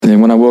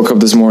And when I woke up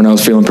this morning, I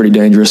was feeling pretty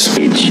dangerous.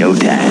 It's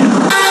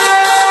showtime.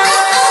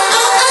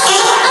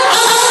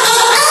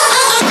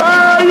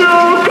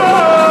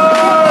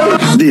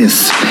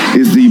 This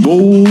is the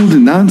Bold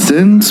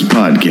Nonsense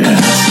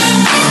Podcast.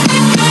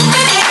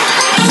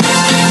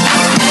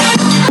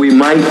 We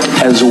might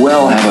as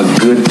well have a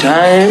good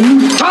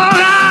time.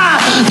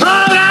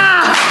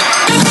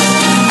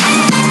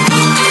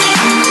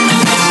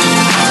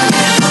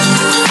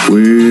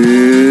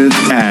 With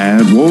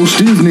at Walt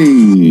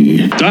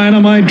Disney.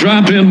 Dynamite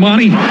drop-in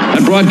money.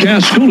 That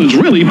broadcast school has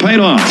really paid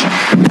off.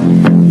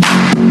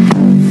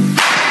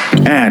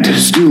 At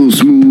Still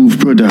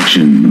Smooth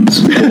Productions.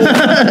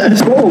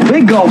 Oh,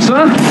 big gulps,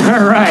 huh?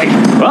 All right.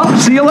 Well,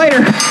 see you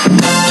later.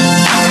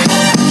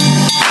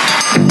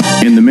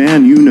 And the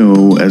man you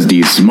know as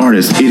the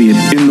smartest idiot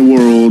in the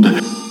world.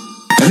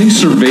 I think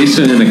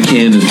cerveza in a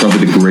can is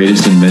probably the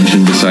greatest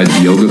invention besides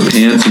yoga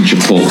pants and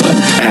Chipotle.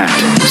 At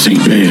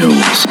St.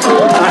 Bales.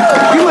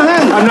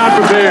 I'm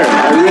not prepared.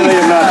 I really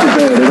am not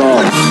prepared at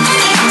all.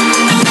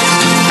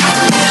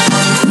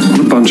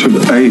 A bunch of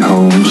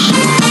a-holes.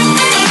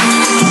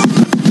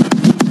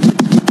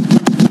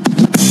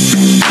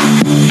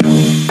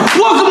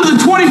 Welcome to the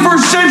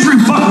 21st century,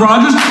 Buck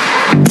Rogers.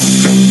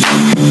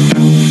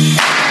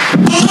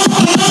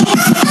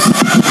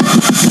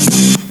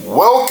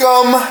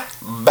 Welcome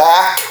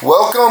back.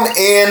 Welcome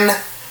in,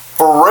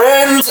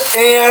 friends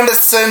and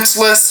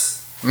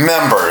senseless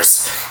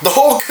members. The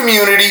whole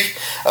community.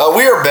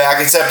 We are back.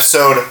 It's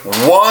episode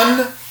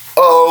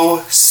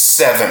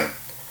 107.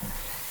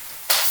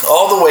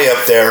 All the way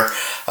up there.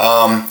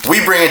 We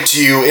bring it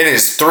to you. It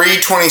is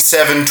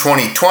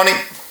 3/27/2020.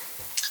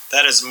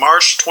 That is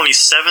March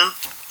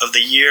 27th of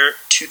the year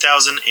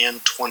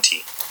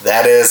 2020.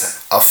 That is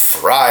a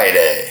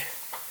Friday.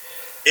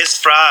 It's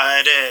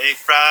Friday.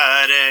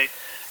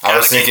 I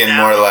was thinking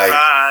more like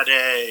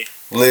Friday.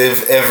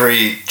 live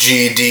every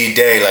GD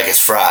day like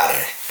it's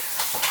Friday.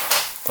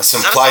 That's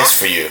some plies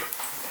for you.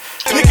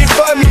 You can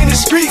find me in the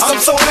streets, I'm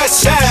so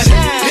west side.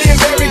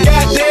 Live every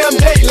goddamn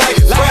day like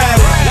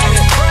Friday.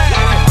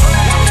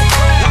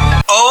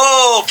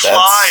 Oh,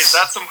 plies.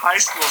 That's some high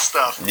school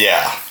stuff.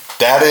 Yeah.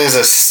 That is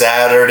a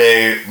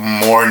Saturday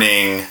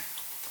morning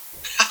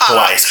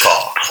plies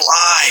call.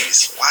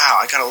 Plies. Wow,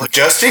 I gotta look.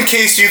 Just in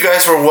case you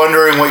guys were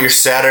wondering what your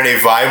Saturday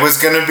vibe was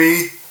gonna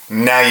be,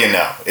 now you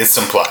know. It's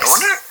some plies.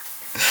 I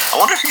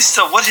wonder if he's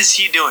still. What is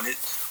he doing?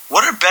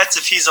 What are bets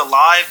if he's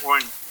alive or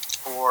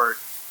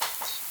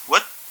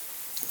what?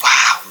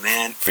 Wow,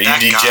 man. For you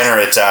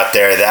degenerates out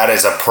there, that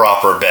is a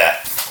proper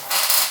bet.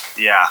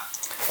 Yeah.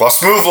 While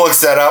Smooth looks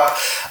that up,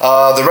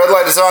 the red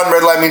light is on.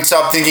 Red light means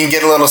stop thinking,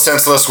 get a little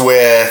senseless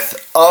with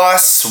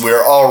us.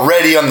 We're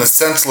already on the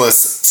senseless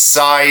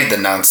side, the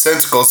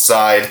nonsensical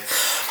side.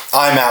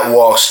 I'm at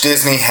Walt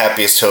Disney,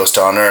 happiest host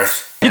on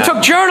earth. You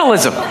took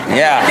journalism.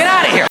 Yeah. Get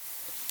out of here.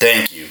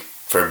 Thank you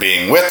for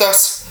being with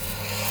us.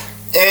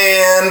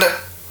 And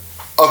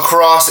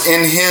across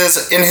in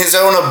his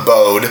own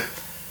abode,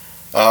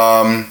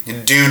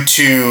 due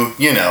to,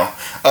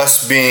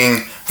 us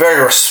being very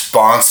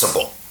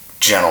responsible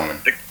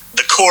gentlemen.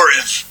 The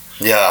Corinth.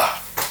 Yeah.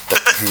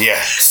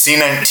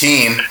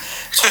 C19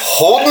 is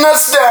holding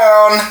us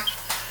down.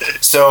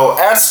 So,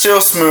 at Still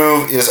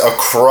Smooth is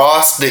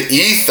across the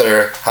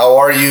ether. How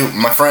are you,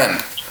 my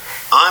friend?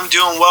 I'm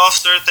doing well,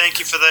 sir. Thank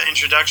you for the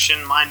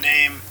introduction. My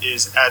name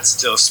is at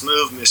Still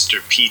Smooth,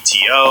 Mr.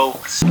 PTO.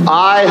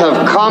 I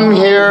have come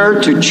here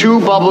to chew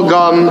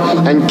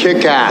bubblegum and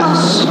kick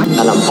ass.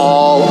 And I'm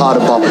all out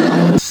of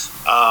bubblegum.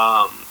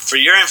 For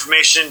your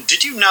information,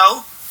 did you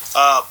know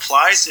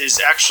Plies is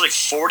actually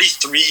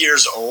 43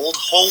 years old?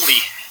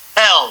 Holy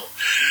hell,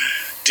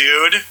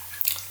 dude.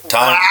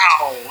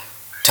 Wow.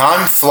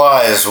 Time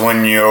flies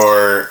when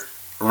you're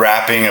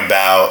rapping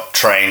about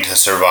trying to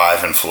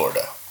survive in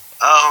Florida.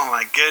 Oh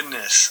my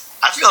goodness.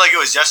 I feel like it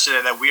was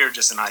yesterday that we were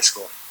just in high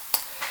school.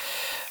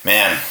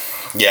 Man,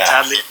 yeah.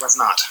 Sadly, it was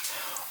not.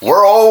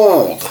 We're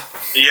old.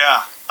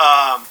 Yeah.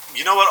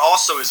 You know what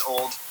also is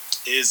old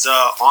is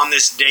on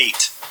this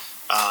date.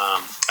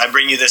 I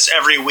bring you this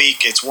every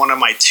week. It's one of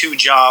my two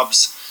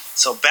jobs.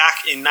 So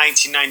back in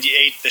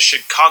 1998, the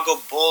Chicago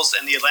Bulls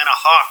and the Atlanta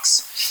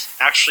Hawks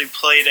actually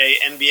played a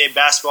NBA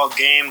basketball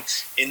game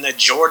in the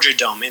Georgia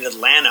Dome in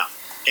Atlanta.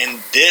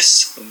 And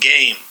this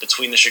game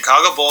between the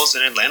Chicago Bulls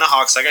and Atlanta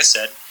Hawks, like I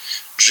said,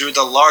 drew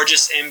the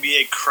largest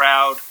NBA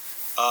crowd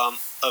of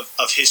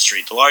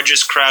history, the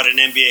largest crowd in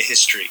NBA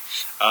history.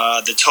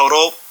 The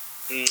total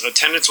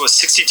attendance was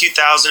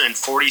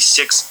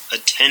 62,046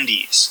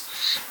 attendees.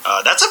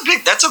 That's a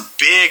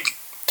big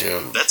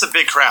dude. That's a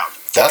big crowd.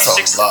 That's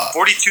a lot.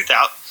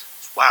 42,000.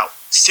 Wow,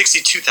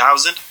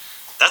 62,000.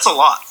 That's a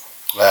lot.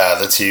 Wow,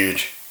 that's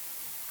huge.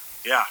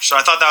 Yeah, so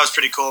I thought that was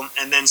pretty cool.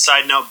 And then,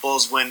 side note,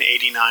 Bulls win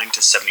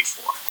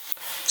 89-74.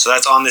 So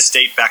that's on this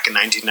date back in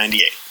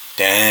 1998.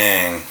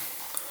 Dang.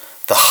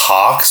 The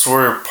Hawks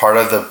were part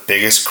of the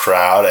biggest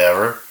crowd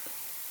ever.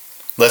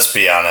 Let's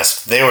be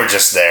honest. They were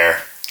just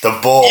there. The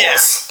Bulls. Yeah.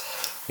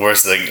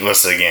 What's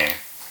the game?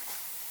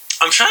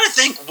 I'm trying to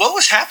think. What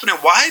was happening?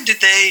 Why did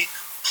they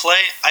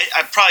play?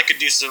 I probably could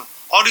do some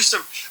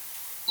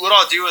What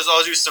I'll do is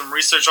I'll do some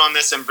research on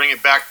this and bring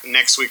it back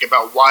next week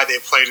about why they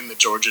played in the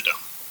Georgia Dome.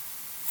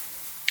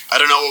 I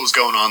don't know what was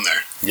going on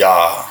there.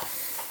 Yeah.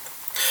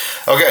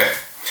 Okay.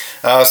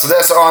 So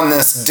that's on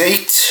this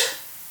date.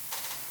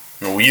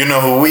 You know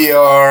who we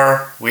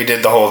are. We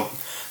did the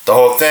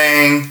whole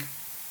thing.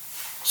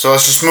 So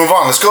let's just move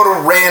on. Let's go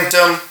to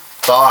random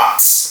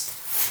thoughts.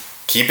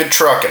 Keep it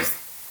trucking.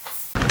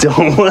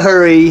 Don't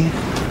worry.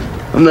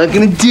 I'm not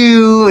gonna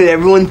do what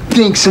everyone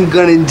thinks I'm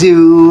gonna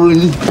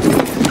do.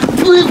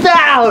 Flip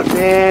out,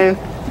 man.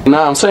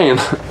 No, I'm saying,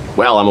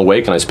 well, I'm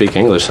awake and I speak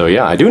English, so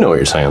yeah, I do know what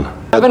you're saying.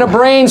 Having a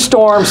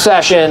brainstorm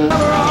session.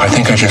 I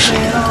think I just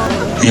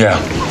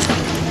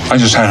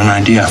had an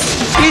idea.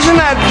 Isn't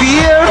that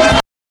beer?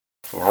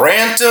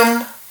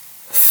 Random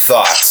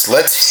thoughts.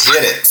 Let's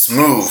hit it.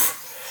 Smooth.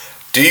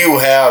 Do you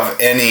have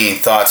any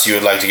thoughts you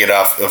would like to get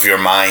off of your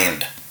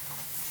mind?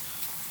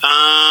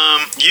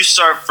 You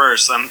start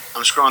first. I'm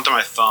scrolling through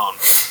my phone.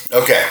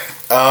 Okay.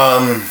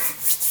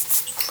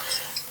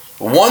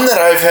 One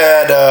that I've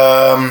had,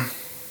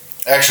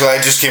 actually I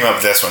just came up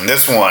with this one.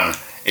 This one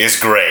is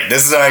great.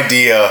 This is an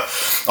idea.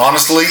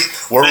 Honestly,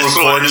 we're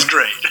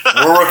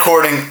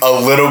recording a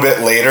little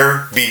bit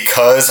later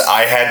because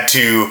I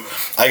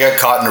got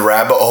caught in a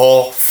rabbit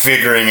hole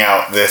figuring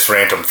out this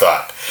random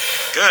thought.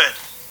 Good.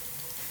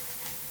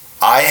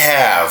 I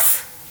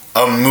have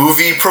a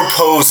movie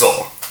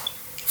proposal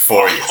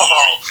for you.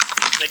 Oh,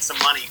 make some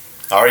money.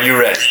 Are you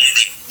ready?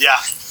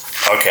 Yeah.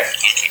 Okay.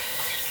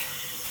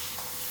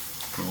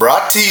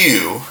 Brought to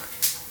you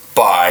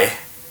by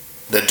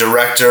the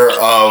director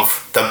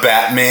of the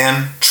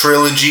Batman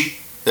trilogy,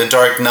 The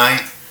Dark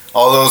Knight,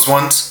 all those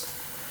ones.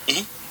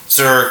 Mm-hmm.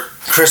 Sir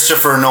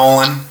Christopher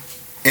Nolan,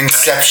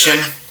 Inception,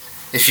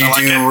 if you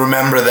do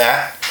remember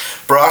that.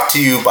 Brought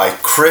to you by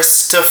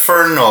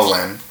Christopher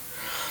Nolan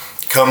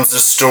comes the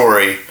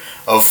story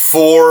of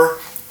 4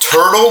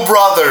 turtle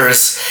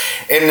brothers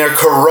and their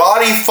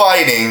karate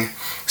fighting,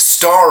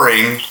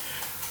 starring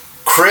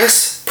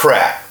Chris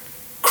Pratt,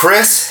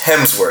 Chris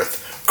Hemsworth,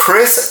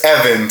 Chris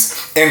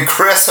Evans, and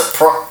Chris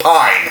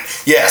Pine.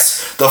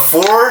 Yes, the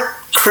 4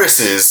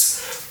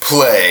 Chris's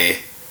play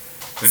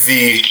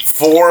the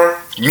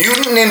 4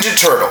 Mutant Ninja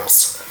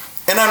Turtles.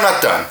 And I'm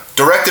not done.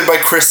 Directed by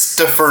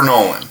Christopher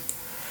Nolan.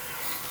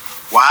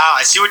 Wow,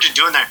 I see what you're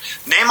doing there.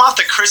 Name off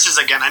the Chris's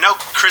again. I know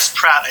Chris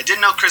Pratt. I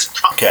didn't know Chris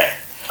Okay.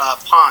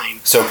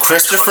 Pine. So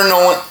Christopher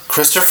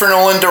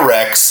Nolan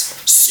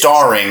directs,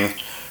 starring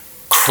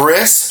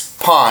Chris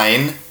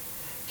Pine.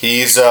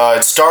 He's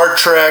in Star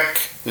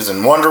Trek. He's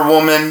in Wonder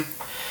Woman.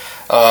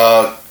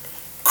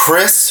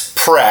 Chris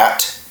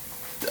Pratt,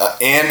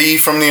 Andy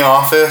from The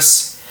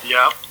Office.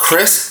 Yep.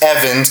 Chris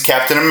Evans,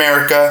 Captain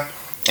America,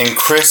 and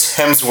Chris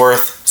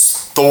Hemsworth,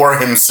 Thor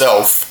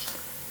himself.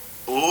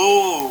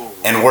 Ooh.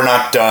 And we're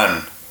not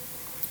done.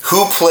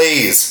 Who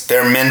plays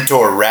their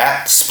mentor,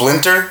 Rat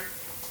Splinter?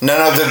 None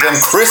other than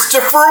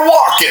Christopher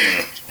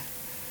Walken.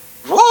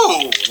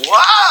 Whoa!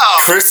 Wow!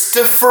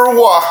 Christopher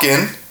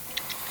Walken.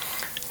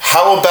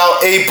 How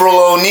about April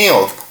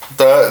O'Neil,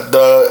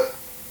 the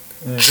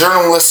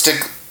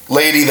journalistic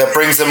lady that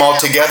brings them all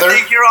together? I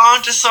think you're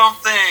onto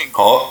something.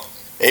 Oh,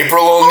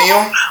 April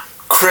O'Neil,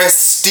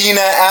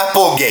 Christina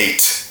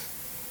Applegate.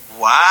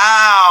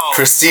 Wow.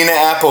 Christina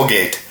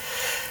Applegate.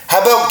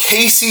 How about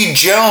Casey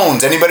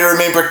Jones? Anybody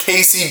remember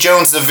Casey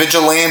Jones, the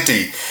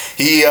vigilante?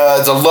 He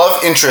is a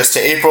love interest to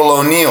April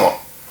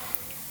O'Neil.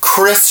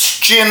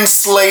 Christian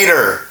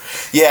Slater.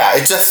 Yeah,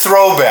 it's a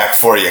throwback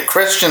for you.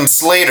 Christian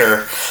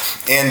Slater,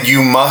 and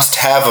you must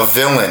have a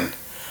villain.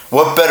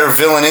 What better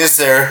villain is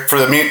there for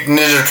the Mutant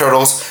Ninja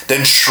Turtles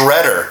than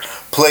Shredder,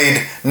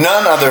 played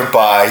none other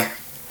by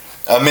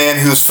a man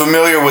who's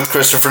familiar with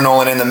Christopher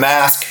Nolan in The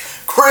Mask,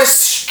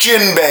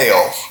 Christian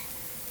Bale.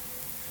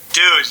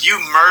 Dude, you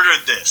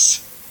murdered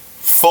this.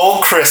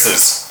 Full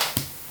Chris's.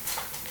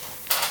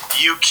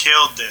 You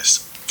killed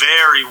this.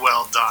 Very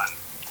well done.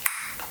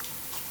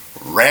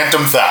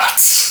 Random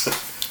thoughts.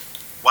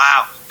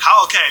 Wow.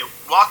 Okay,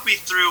 walk me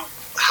through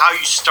how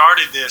you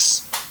started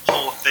this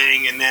whole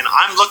thing, and then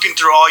I'm looking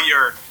through all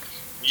your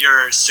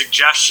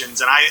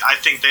suggestions, and I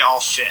think they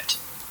all fit.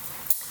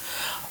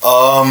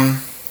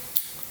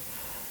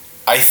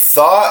 I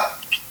thought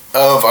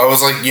I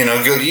was like,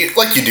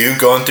 like you do,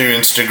 going through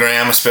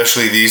Instagram,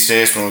 especially these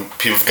days when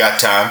people've got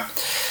time,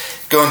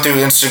 going through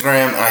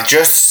Instagram, and I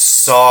just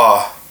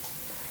saw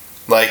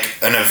like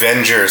an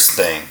Avengers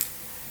thing,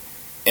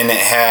 and it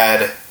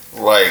had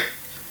like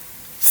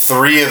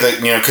 3 of the,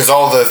 because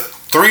all the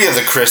 3 of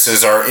the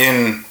Chris's are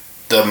in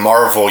the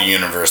Marvel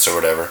universe or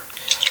whatever.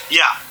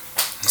 Yeah.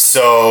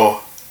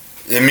 So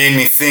it made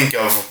me think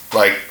of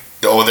like,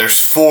 there's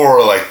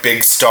 4 like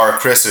big star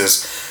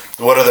Chris's.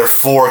 What other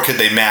 4 could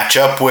they match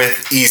up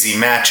with? Easy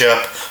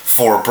matchup.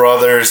 4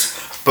 brothers.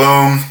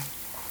 Boom.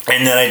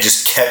 And then I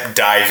just kept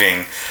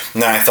diving.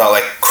 And then I thought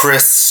like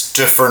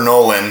Christopher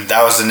Nolan,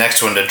 that was the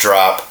next one to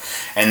drop.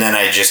 And then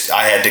I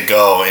had to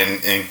go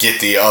and get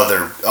the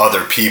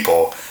other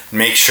people.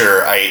 Make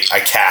sure I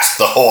cast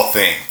the whole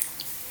thing.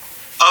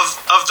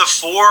 Of the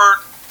 4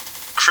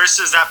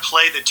 Chris's that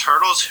play the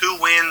Turtles, who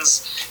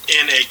wins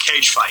in a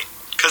cage fight?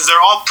 Because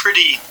they're all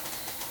pretty.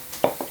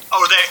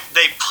 Oh,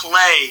 they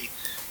play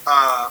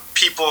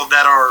people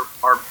that are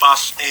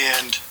buff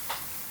and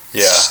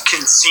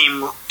can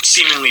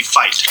seemingly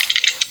fight.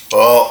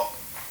 Well,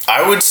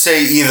 I would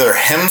say either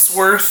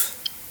Hemsworth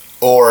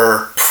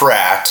or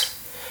Pratt.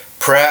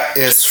 Pratt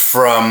is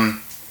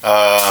from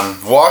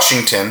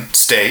Washington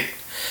State.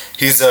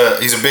 He's a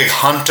big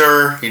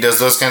hunter. He does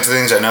those kinds of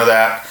things. I know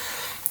that.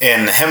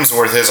 And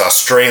Hemsworth is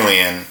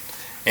Australian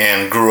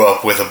and grew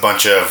up with a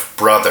bunch of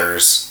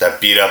brothers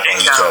that beat up on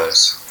each other.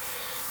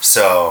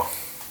 So,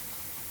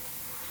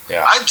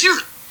 yeah. I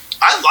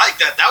like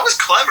that. That was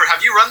clever.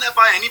 Have you run that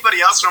by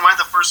anybody else, or am I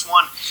the first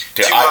one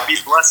to be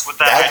blessed with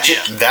that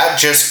idea? That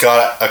just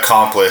got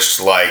accomplished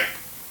like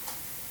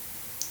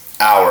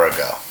hour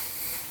ago.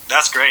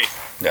 That's great.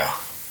 Yeah.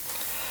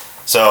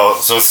 So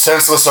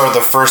Senseless are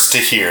the first to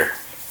hear.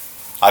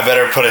 I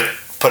better put a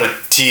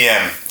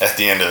TM at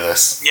the end of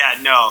this. Yeah,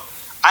 no.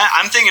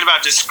 I'm thinking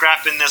about just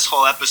scrapping this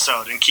whole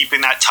episode and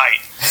keeping that tight.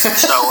 So,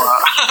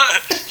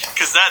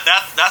 because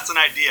that's an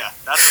idea.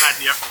 That's an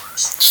idea for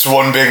us. Just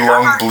one big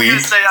long bleep.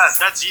 Say us.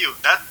 That's you.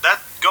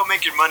 That go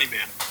make your money,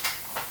 man.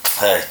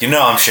 Hey,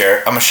 I'm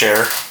a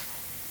sharer.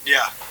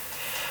 Yeah.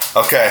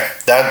 Okay,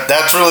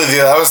 that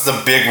was the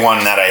big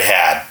one that I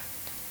had.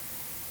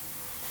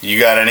 You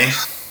got any?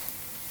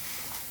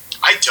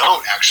 I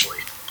don't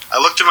actually. I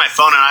looked at my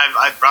phone and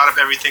I brought up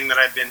everything that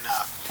I've been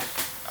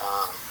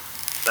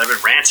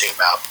ranting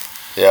about.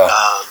 Yeah.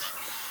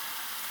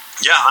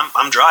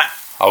 I'm dry.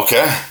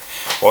 Okay.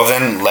 Well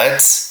then,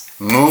 let's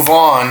move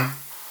on.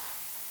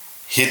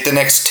 Hit the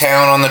next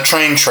town on the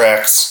train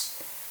tracks,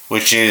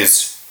 which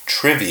is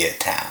Trivia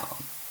Town.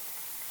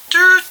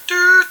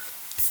 Trivia!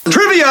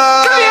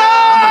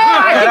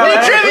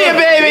 Trivia,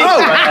 baby!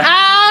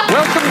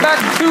 Welcome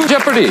back to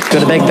Jeopardy!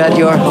 Gonna make that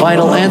your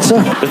final answer?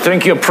 You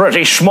think you're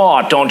pretty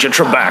smart, don't you,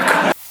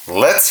 Trebek?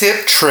 Let's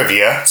hit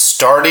trivia,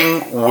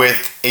 starting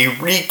with a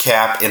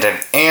recap and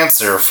an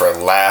answer for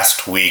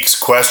last week's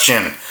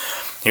question.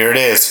 Here it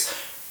is.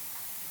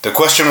 The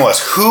question was,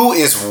 who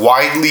is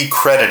widely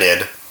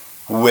credited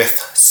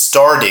with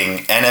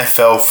starting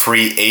NFL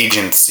free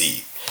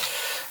agency?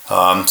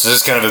 So this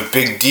is kind of a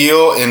big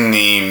deal in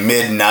the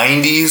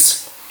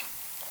mid-90s.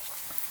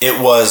 It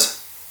was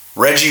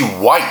Reggie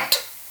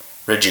White.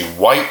 Reggie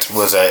White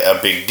was a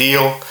big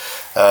deal.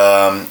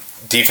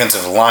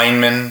 Defensive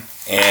lineman,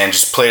 and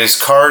just played his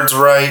cards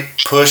right,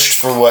 pushed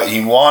for what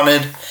he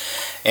wanted,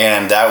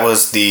 and that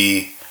was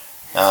the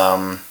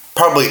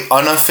probably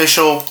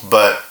unofficial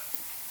but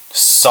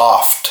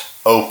soft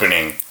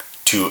opening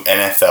to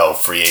NFL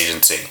free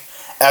agency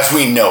as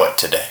we know it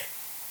today.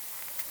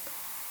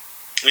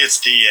 It's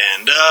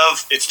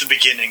the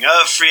beginning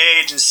of free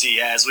agency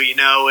as we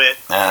know it.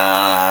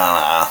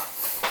 And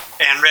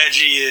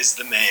Reggie is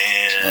the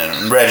man.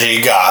 And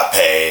Reggie got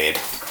paid.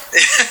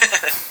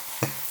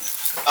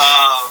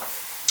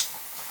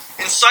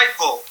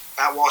 Insightful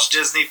at Walt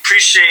Disney.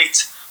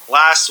 Appreciate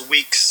last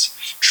week's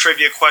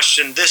trivia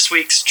question. This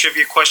week's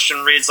trivia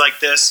question reads like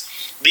this.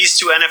 These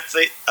two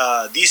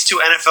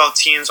NFL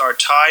teams are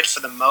tied for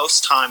the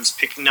most times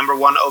picking number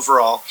 1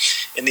 overall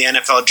in the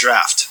NFL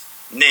draft.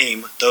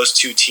 Name those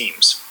two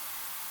teams.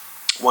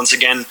 Once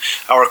again,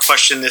 our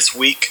question this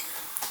week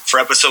for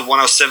episode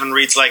 107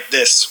 reads like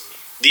this.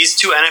 These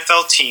two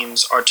NFL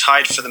teams are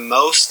tied for the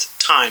most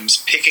times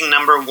picking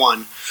number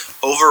 1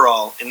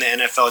 overall in the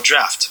NFL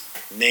draft.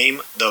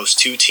 Name those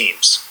two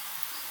teams.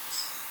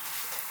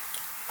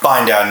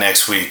 Find out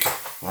next week.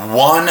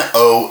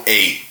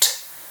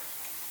 108.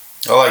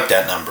 I like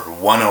that number,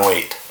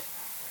 108.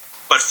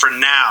 But for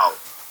now,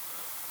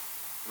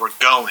 we're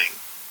going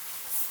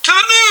to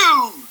the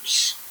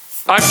news.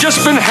 I've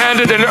just been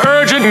handed an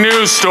urgent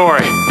news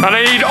story, and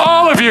I need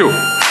all of you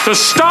to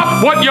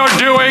stop what you're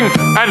doing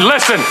and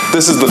listen.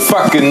 This is the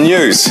fucking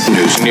news.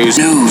 News.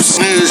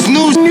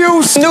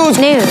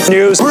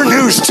 We're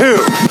news too.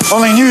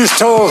 Only news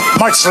told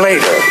much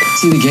later.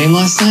 See the game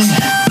last night?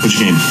 Which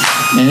game?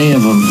 Any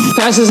of them.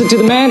 Passes it to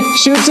the man,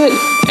 shoots it,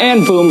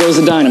 and boom goes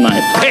the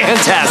dynamite.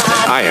 Fantastic.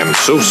 I am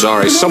so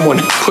sorry.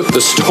 Someone put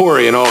the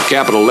story in all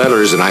capital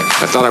letters, and I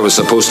thought I was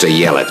supposed to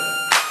yell it.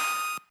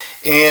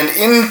 And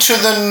into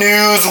the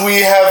news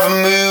we have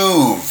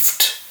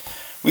moved.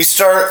 We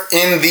start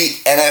in the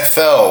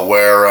NFL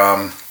where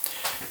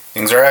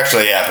things are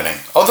actually happening.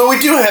 Although we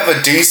do have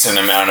a decent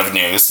amount of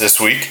news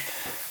this week.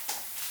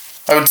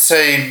 I would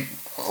say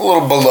a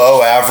little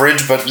below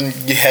average, but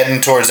heading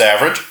towards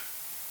average.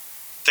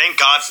 Thank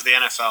God for the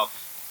NFL.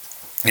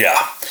 Yeah.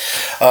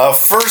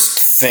 First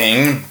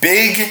thing,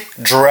 big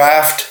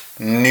draft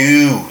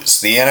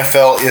news. The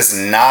NFL is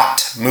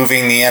not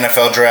moving the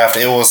NFL draft.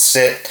 It will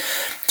sit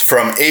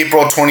from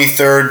April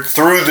 23rd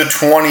through the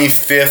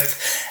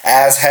 25th,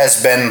 as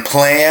has been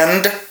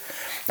planned.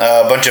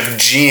 A bunch of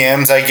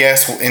GMs, I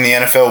guess, in the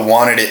NFL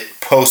wanted it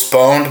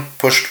postponed,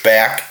 pushed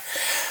back,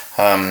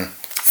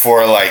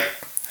 for like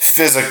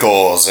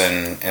physicals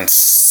and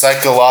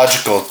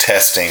psychological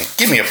testing.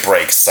 Give me a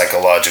break,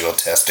 psychological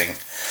testing.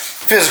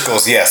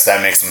 Physicals, yes,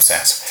 that makes some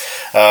sense.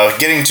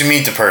 getting to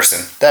meet the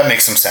person. That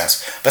makes some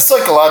sense. But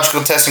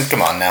psychological testing,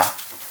 come on now.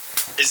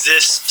 Is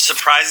this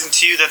surprising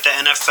to you that the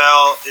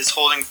NFL is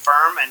holding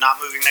firm and not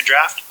moving the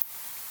draft?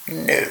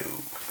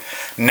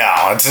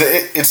 No,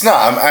 it's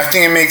not. I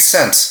think it makes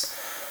sense.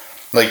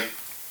 Like,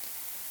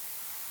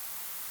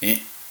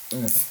 you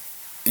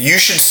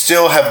should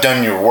still have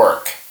done your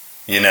work,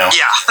 you know?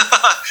 Yeah.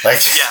 Like,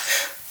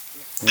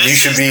 you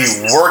should be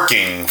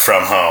working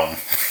from home.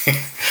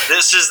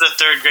 This is the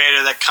third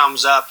grader that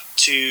comes up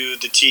to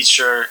the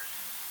teacher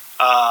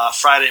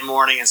Friday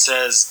morning and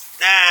says,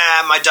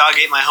 my dog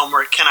ate my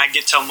homework. Can I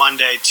get till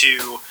Monday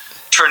to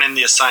turn in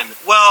the assignment?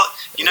 Well,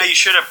 you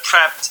should have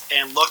prepped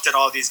and looked at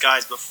all these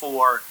guys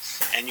before,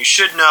 and you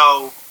should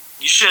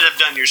have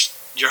done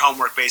your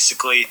homework,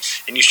 basically,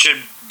 and you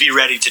should be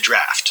ready to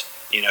draft.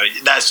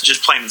 That's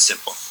just plain and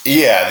simple.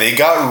 Yeah, the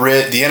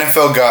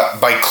NFL got,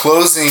 by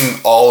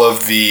closing all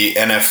of the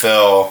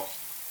NFL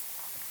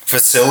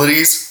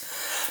facilities,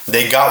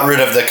 they got rid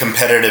of the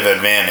competitive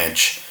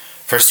advantage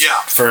for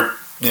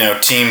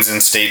teams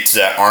in states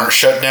that aren't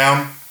shut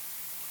down,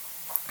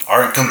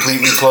 aren't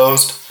completely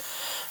closed.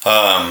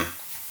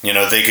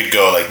 They could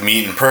go like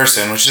meet in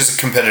person, which is a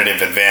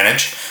competitive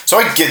advantage. So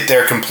I get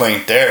their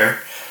complaint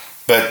there,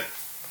 but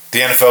the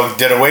NFL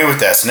did away with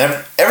that.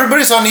 So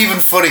everybody's on even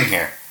footing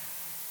here.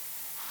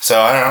 So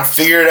I don't know,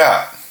 figure it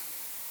out.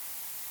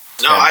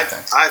 No, I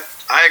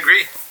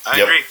agree. I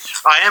agree.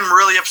 I am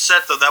really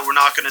upset though that we're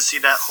not going to see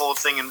that whole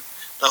thing and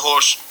the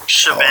whole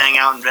shebang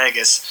out in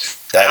Vegas.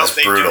 That I is hope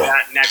they brutal. do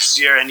that next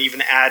year and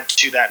even add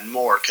to that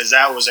more, because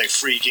that was a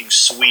freaking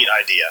sweet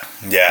idea.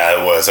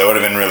 Yeah, it was. That would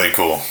have been really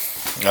cool.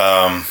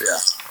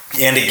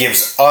 And it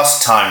gives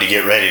us time to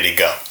get ready to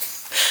go.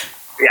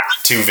 Yeah.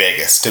 To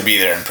Vegas, to be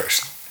there in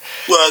person.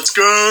 Let's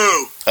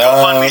go.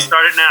 GoFundMe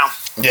started now.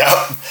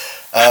 Yep.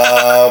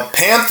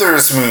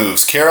 Panthers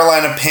moves.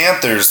 Carolina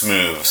Panthers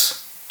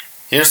moves.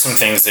 Here's some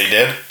things they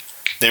did.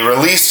 They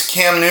released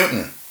Cam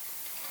Newton.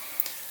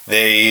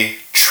 They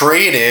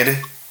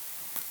traded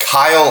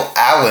Kyle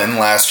Allen,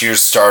 last year's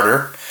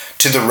starter,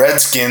 to the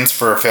Redskins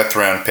for a 5th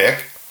round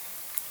pick.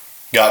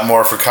 Got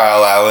more for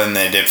Kyle Allen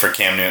than they did for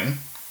Cam Newton.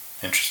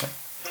 Interesting.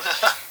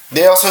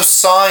 They also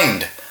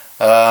signed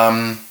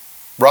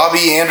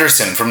Robbie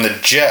Anderson from the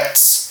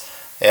Jets.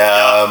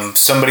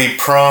 Somebody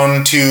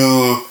prone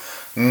to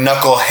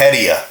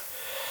knuckleheadia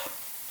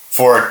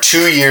for a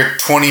 2-year,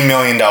 $20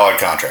 million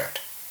contract.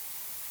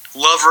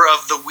 Lover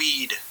of the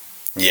weed.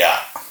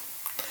 Yeah.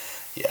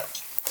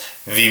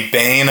 The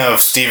bane of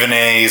Stephen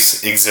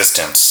A's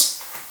existence.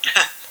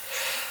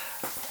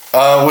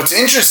 What's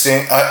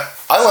interesting,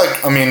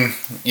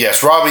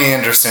 yes, Robbie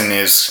Anderson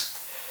is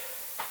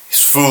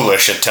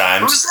foolish at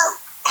times.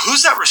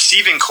 Who's that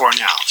receiving core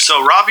now?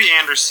 So Robbie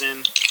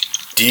Anderson,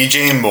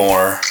 DJ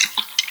Moore.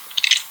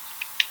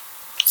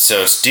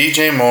 So it's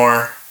DJ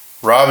Moore,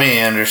 Robbie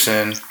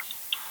Anderson.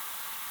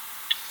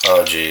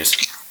 Oh, jeez.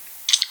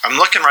 I'm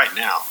looking right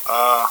now.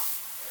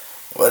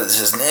 What is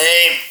his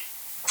name?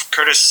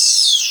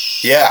 Curtis.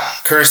 Yeah,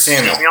 Curtis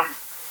Samuel.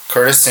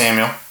 Curtis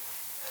Samuel.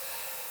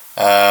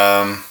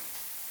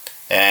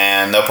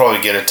 And they'll probably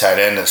get a tight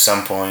end at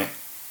some point.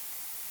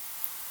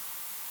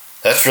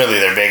 That's really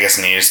their biggest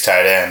need, is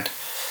tight end.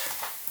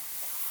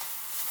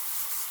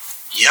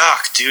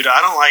 Yuck, dude.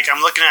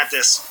 I'm looking at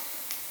this.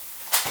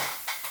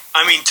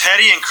 I mean,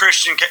 Teddy and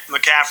Christian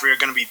McCaffrey are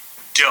going to be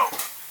dope.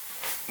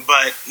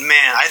 But,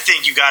 man, I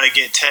think you got to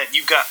get Ted.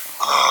 You got...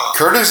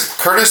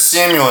 Curtis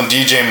Samuel and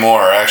DJ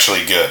Moore are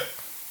actually good.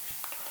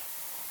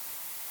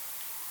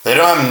 They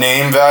don't have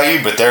name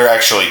value, but they're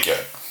actually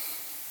good.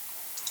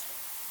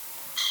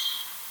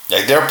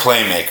 Like, they're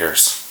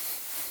playmakers.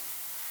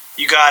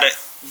 You got it.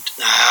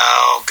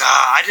 Oh,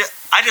 God.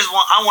 I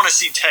want to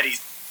see Teddy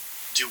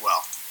do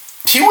well.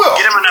 He will.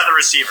 Get him another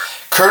receiver.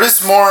 Curtis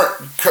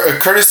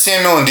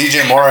Samuel and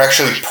DJ Moore are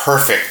actually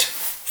perfect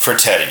for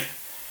Teddy.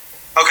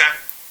 Okay.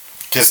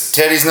 Because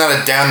Teddy's not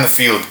a down the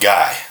field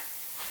guy.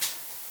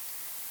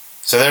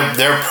 So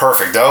they're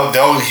perfect.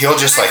 He'll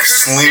just like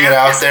sling it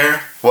out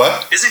there.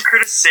 What? Isn't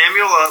Curtis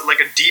Samuel like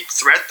a deep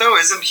threat though?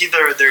 Isn't he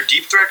their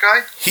deep threat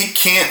guy? He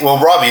can't. Well,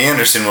 Robbie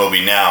Anderson will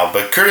be now,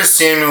 but Curtis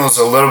Samuel's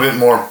a little bit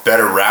more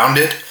better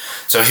rounded,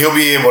 so he'll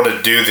be able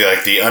to do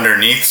the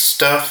underneath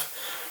stuff,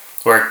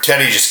 where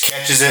Teddy just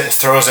catches it,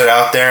 throws it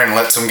out there, and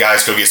lets some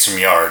guys go get some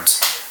yards.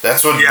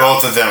 That's what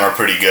both of them are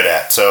pretty good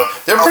at. So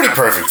they're pretty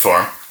perfect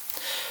for him.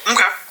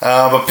 Okay.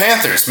 But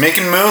Panthers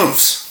making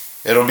moves.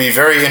 It'll be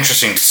very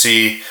interesting to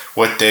see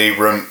what they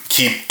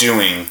keep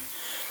doing.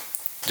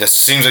 Just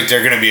seems like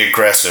they're going to be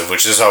aggressive,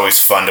 which is always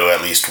fun to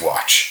at least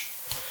watch.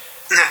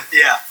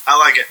 Yeah, I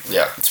like it.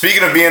 Yeah.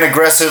 Speaking of being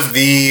aggressive,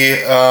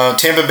 the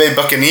Tampa Bay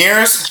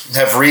Buccaneers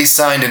have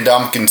re-signed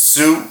Ndamukong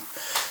Suh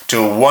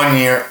to a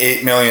 1-year,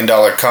 $8 million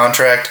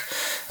contract.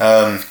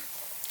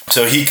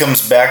 So he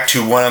comes back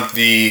to one of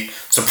the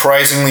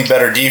surprisingly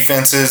better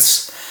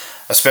defenses,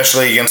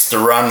 especially against the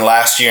run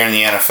last year in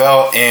the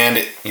NFL.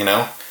 And,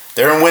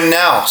 they're in win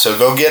now, so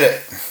go get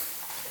it. I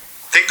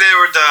think they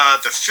were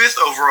the 5th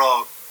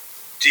overall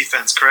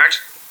defense, correct?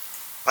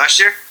 Last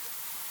year?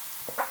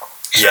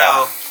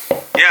 Yeah.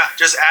 Yeah,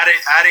 just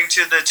adding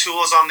to the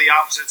tools on the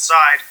opposite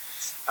side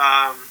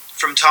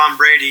from Tom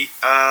Brady.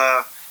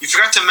 You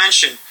forgot to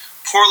mention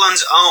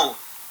Portland's own,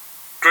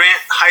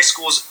 Grant High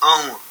School's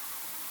own.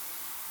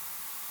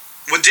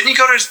 Well, didn't he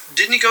go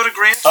to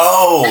Grant?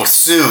 Oh,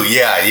 Sue.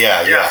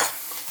 Yeah.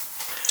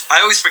 I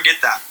always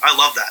forget that. I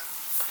love that.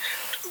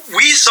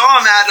 We saw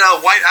him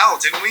at White Owl,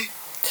 didn't we?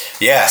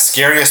 Yeah,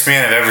 scariest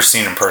man I've ever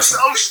seen in person.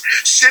 Oh,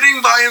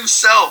 sitting by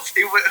himself.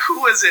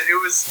 Who was it? Who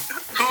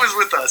was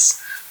with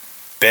us?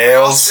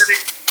 Bales.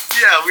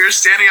 We were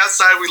standing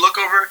outside. We look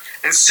over,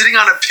 and sitting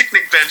on a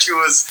picnic bench, it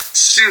was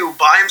Sue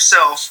by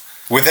himself.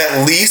 With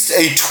at least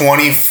a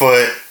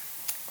 20-foot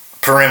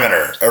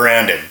perimeter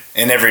around him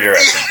in every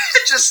direction.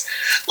 Just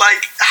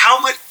like how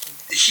much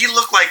he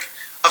looked like.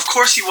 Of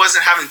course, he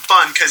wasn't having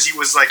fun because he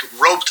was like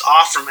roped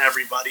off from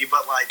everybody.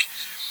 But like,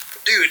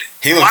 dude,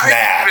 he looked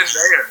mad. Even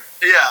there?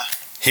 Yeah.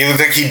 He looked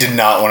like he did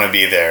not want to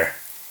be there.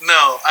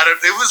 No,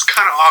 it was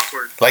kind of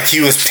awkward. Like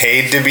he was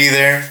paid to be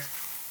there.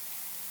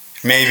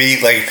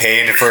 Maybe like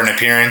paid for an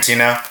appearance, you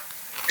know?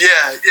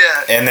 Yeah.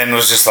 And then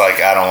was just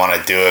like, I don't want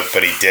to do it,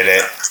 but he did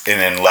it, and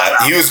then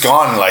left. He was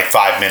gone in like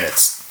 5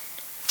 minutes.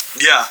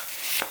 Yeah.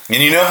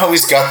 And you know how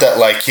he's got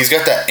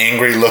that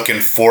angry looking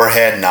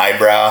forehead and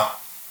eyebrow?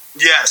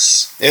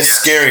 Yes. It's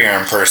scarier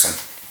in person.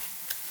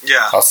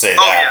 Yeah. I'll say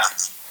that. Oh, yeah.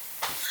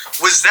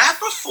 Was that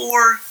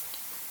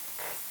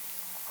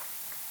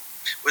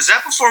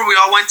before we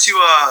all went to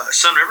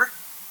Sun River?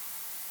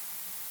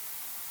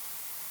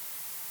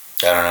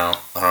 I don't know.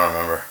 I don't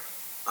remember.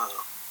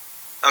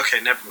 Okay,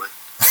 never mind.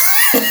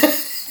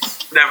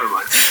 Never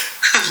mind.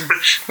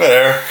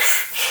 Whatever.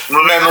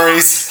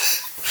 Memories.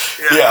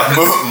 Yeah,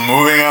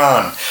 moving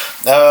on.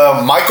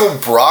 Michael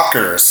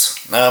Brockers.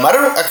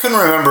 I couldn't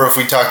remember if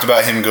we talked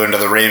about him going to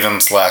the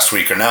Ravens last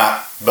week or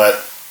not,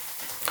 but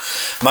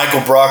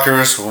Michael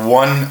Brockers,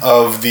 one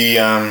of the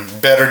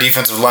better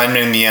defensive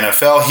linemen in the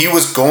NFL, he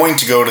was going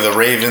to go to the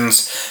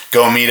Ravens,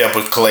 go meet up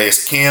with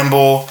Calais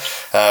Campbell,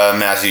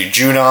 Matthew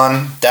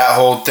Judon, that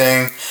whole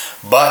thing,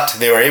 but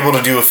they were able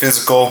to do a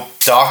physical.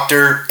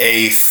 Doctor,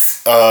 a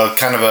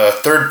kind of a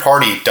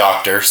third-party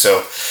doctor,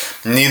 so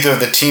neither of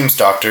the team's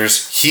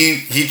doctors,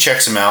 he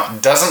checks him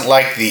out, doesn't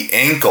like the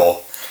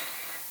ankle.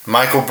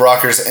 Michael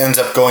Brockers ends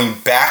up going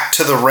back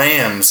to the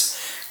Rams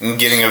and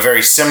getting a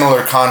very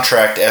similar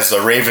contract as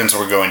the Ravens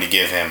were going to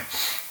give him.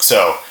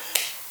 So,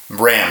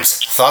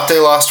 Rams thought they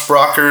lost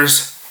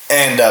Brockers,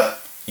 end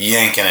up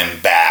yanking him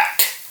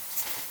back.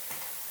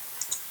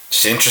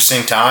 Just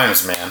interesting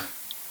times, man.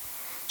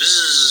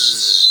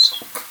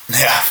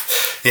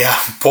 Yeah,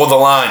 pull the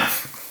line.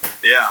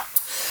 Yeah.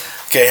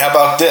 Okay, how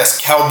about this?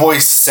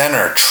 Cowboys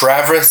center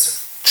Travis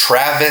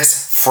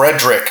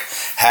Frederick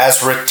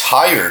has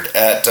retired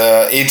at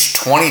age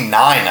 29,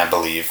 I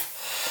believe.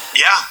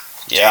 Yeah.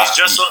 I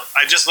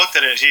just looked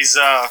at it. He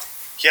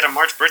had a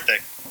March birthday,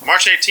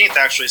 March 18th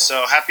actually.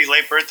 So happy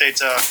late birthday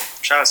to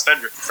Travis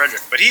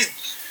Frederick. But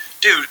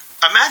dude,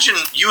 imagine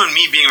you and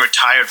me being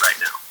retired right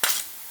now.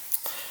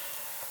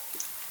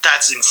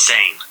 That's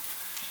insane.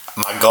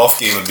 My golf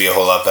game would be a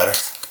whole lot better.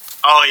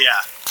 Oh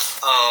yeah.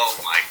 Oh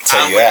my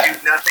God. I would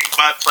do nothing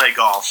but play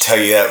golf. Tell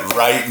you that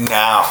right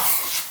now.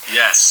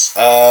 Yes.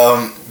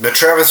 But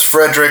Travis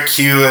Frederick,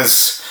 he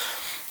was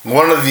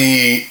one of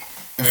the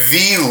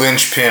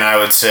linchpin, I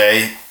would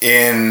say,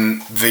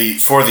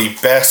 for the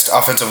best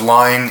offensive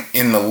line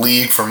in the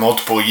league for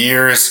multiple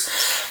years.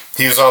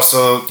 He was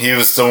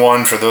the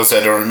one, for those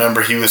that don't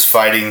remember, he was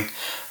fighting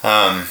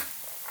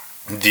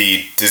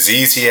the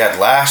disease he had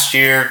last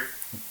year,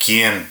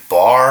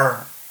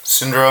 Guillain-Barré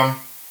syndrome,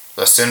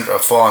 a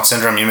full-on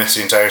syndrome. He missed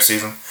the entire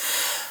season.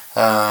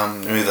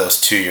 Maybe that was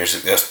 2 years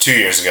ago. That was 2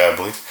 years ago, I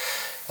believe.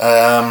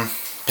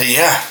 But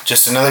yeah,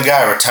 just another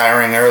guy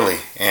retiring early.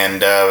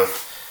 And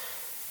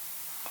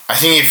I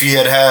think if he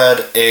had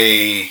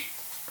a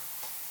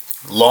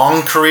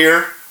long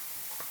career,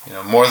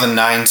 more than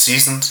 9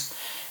 seasons,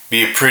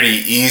 be a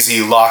pretty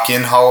easy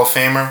lock-in Hall of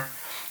Famer.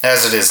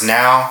 As it is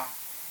now,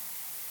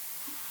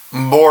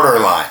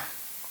 borderline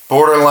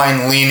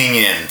leaning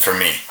in for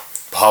me,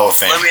 Hall of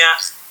Fame.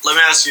 Let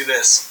me ask you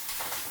this: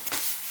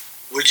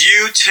 would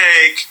you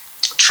take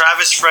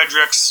Travis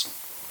Frederick's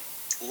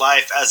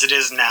life as it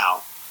is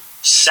now?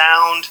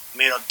 Sound,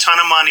 made a ton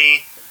of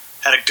money,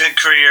 had a good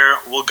career,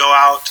 will go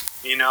out,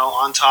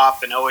 on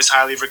top and always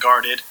highly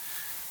regarded,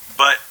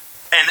 but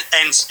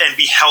and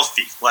be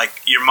healthy,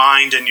 like your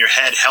mind and your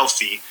head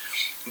healthy.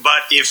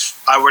 But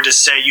if I were to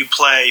say you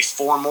play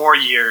 4 more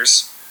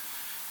years,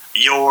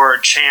 your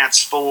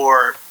chance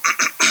for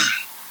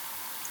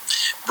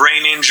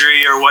brain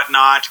injury or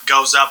whatnot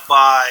goes up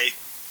by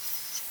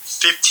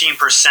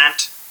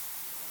 15%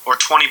 or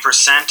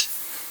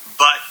 20%,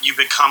 but you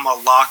become a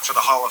lock for the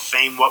Hall of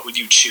Fame, what would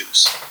you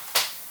choose?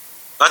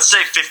 Let's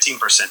say 15%.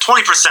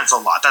 20% is a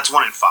lot. That's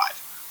 1 in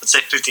 5. Let's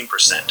say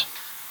 15%.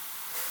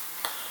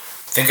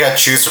 I think I'd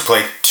choose to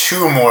play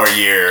 2 more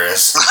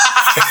years.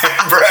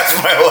 Rest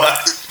my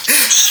life.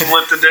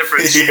 Split the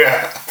difference.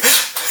 Yeah.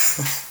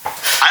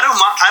 I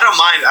don't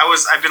mind.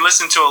 I've been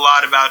listening to a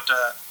lot about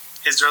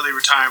his early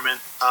retirement,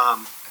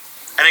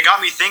 And it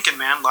got me thinking,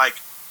 man, like,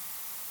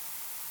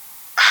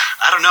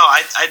 I don't know.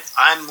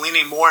 I'm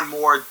leaning more and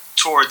more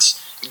towards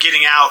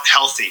getting out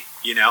healthy,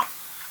 you know?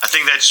 I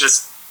think that's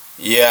just...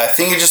 Yeah, I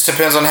think it just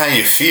depends on how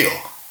you feel.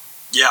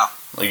 Yeah.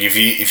 Like, if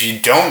you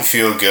don't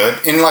feel good,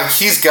 and, like,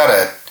 he's got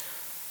a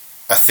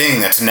thing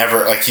that's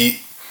never, like,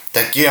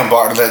 that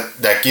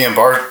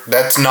Guillain-Barré,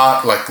 that's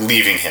not, like,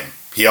 leaving him.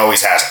 He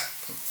always has it.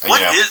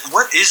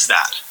 What is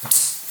that?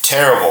 It's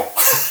terrible.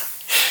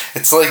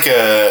 It's like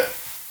a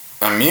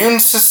immune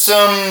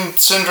system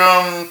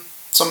syndrome,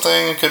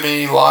 something. It could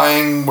be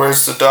lying.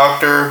 Where's the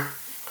doctor?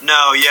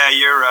 No, yeah,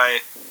 you're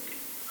right.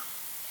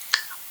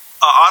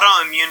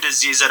 Autoimmune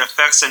disease that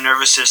affects the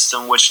nervous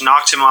system, which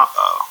knocked him off.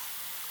 Oh.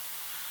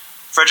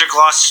 Frederick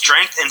lost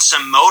strength and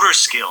some motor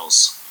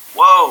skills.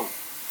 Whoa.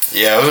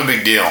 Yeah, it was a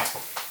big deal.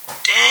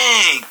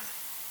 Dang.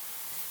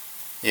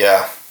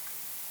 Yeah.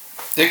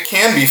 It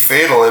can be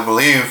fatal, I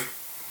believe.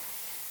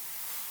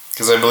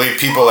 Because I believe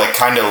people, like,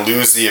 kind of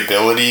lose the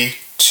ability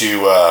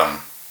to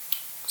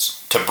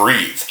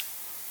breathe.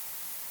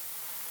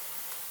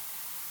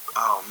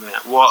 Oh man.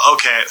 Well,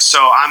 okay.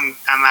 So I'm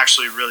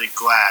actually really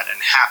glad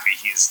and happy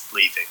he's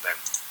leaving then.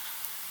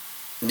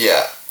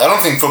 Yeah, I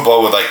don't think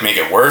football would, like, make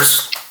it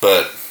worse,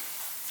 but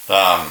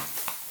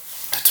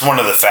it's one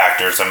of the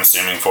factors I'm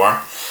assuming for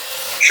him.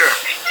 Sure.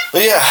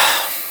 But yeah,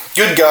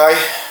 good guy,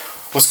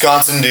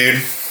 Wisconsin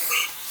dude.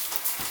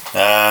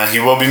 He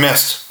will be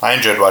missed. I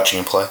enjoyed watching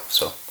him play.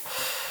 So,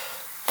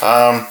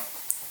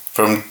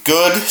 from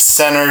good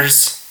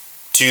centers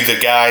to the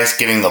guys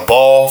getting the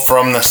ball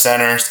from the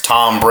centers,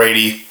 Tom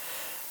Brady,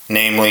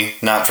 namely,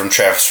 not from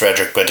Travis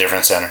Frederick, but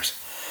different centers.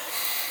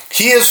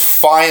 He is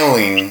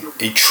filing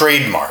a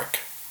trademark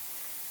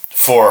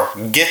for,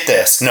 get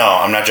this, no,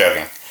 I'm not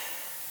joking,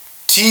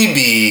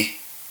 TB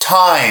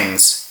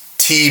times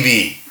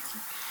TB.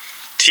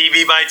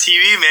 TB by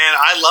TV, man.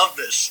 I love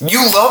this.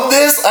 You love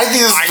this? I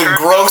think this is the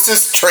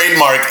grossest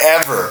trademark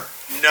ever.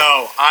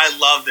 No, I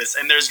love this.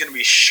 And there's going to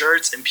be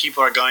shirts and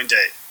people are going to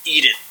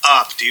eat it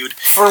up, dude.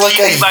 For like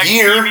TB a by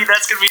year. TV,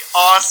 that's going to be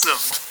awesome.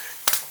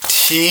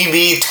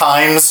 TB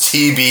times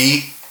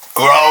TB.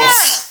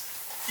 Gross.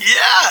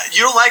 Yeah.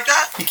 You don't like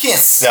that? You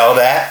can't sell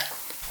that.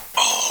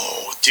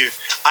 Oh, dude.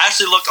 I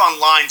actually looked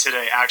online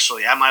today,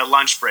 actually, at my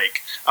lunch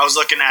break. I was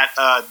looking at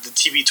the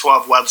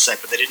TB12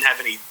 website, but they didn't have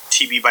any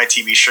TB by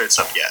TB shirts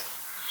up yet.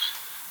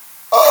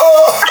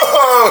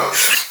 Oh,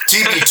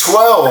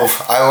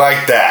 TB12. I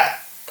like that.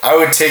 I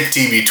would take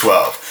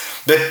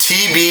TB12. The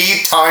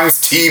TB times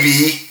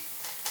TB.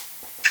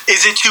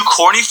 Is it too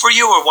corny for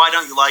you, or why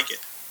don't you like it?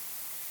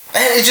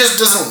 Man, it just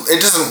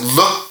doesn't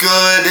look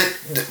good.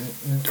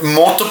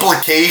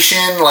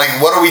 Multiplication,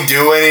 like, what are we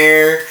doing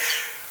here?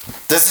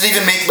 Does it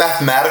even make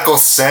mathematical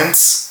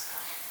sense?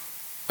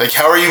 Like,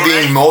 how are you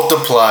being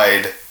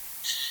multiplied?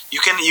 You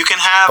can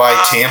have by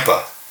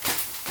Tampa.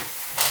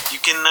 You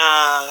can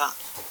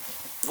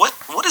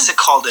what is it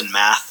called in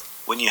math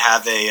when you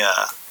have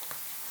a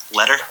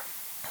letter?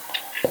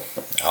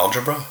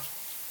 Algebra?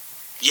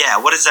 Yeah,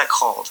 what is that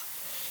called?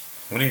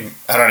 What do you?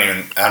 I don't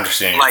even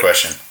understand your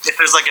question. If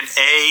there's like an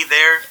A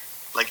there,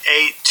 like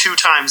A 2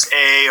 times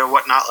A or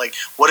whatnot, like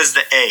what is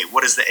the A?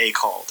 What is the A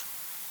called?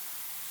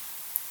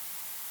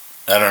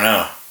 I don't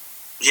know.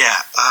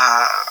 Yeah,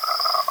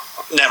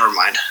 never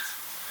mind.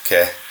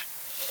 Okay.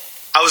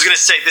 I was gonna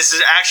say this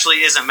is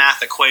a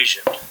math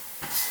equation.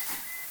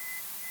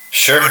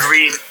 Sure. It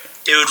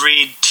would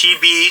read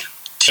TB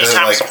T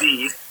times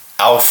B.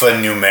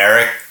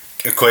 Alphanumeric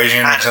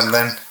equation or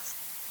something.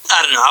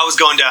 I don't know. I was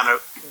going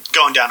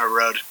down a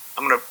road.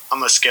 I'm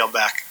gonna scale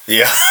back.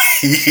 Yeah,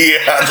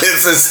 yeah.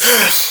 This is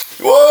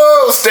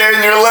whoa. Stay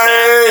in your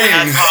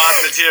lane.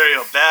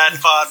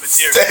 Bad pod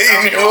material.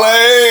 Stay in your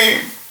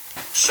lane.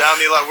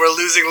 Sounding like we're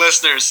losing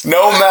listeners.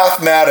 No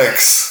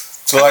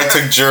mathematics. So I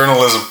took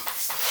journalism.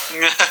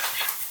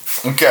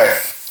 Okay.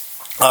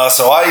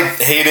 So I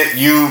hate it.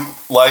 You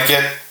like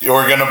it.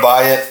 You're gonna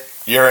buy it.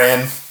 You're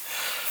in.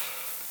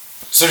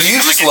 So do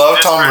you just love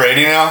Tom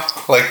Brady now?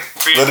 Like,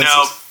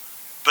 no.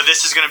 But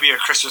this is gonna be your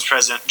Christmas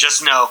present.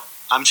 Just know,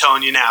 I'm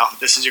telling you now,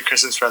 this is your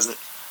Christmas present.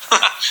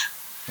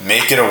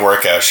 Make it a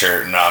workout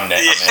shirt. No, I'm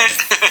in.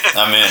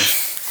 I'm in.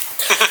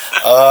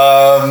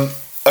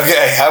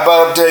 Okay, how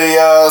about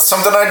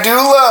something I do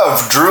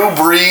love? Drew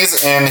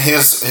Brees and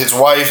his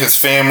wife, his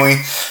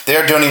family,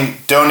 they're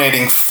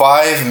donating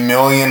 $5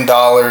 million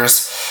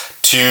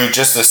to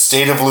just the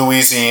state of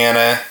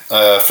Louisiana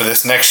for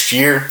this next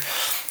year,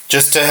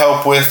 just to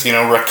help with,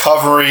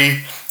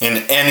 recovery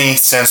in any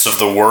sense of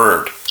the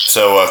word.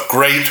 So a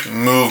great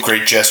move,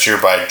 great gesture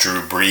by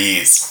Drew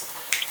Brees.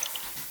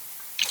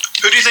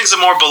 Who do you think is a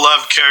more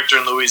beloved character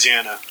in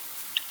Louisiana?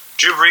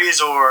 Drew Brees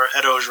or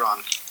Ed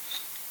Orgeron?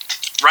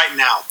 Right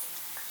now.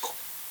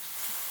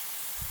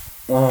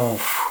 Ooh.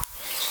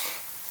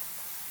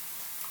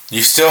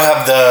 You still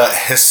have the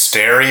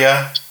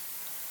hysteria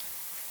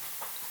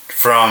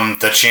from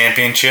the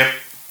championship.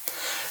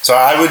 So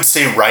I would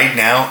say right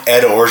now,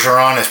 Ed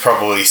Orgeron is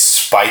probably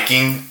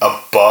spiking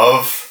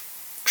above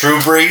Drew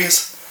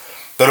Brees.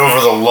 But over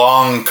the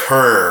long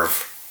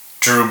curve,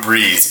 Drew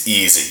Brees,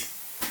 easy.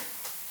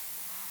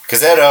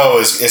 Because Ed O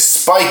is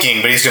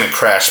spiking, but he's going to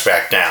crash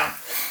back down.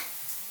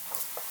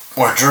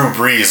 Or Drew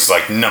Brees is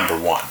like number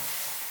one.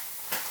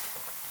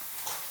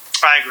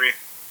 I agree.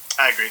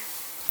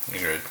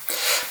 Agreed.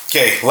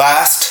 Okay,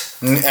 last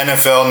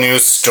NFL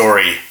news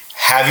story.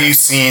 Have you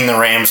seen the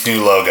Rams'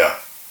 new logo?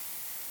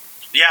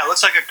 Yeah, it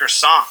looks like a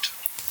croissant.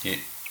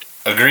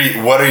 Agree.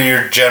 What are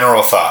your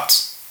general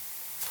thoughts?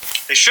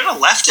 They should have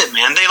left it,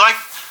 man.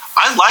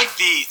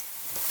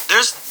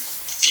 There's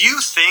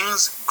few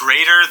things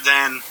greater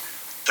than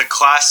the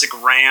classic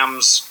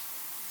Rams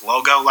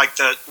logo, like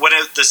the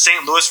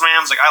St. Louis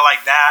Rams. Like, I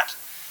like that.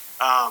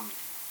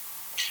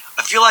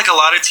 I feel like a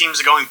lot of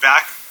teams are going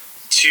back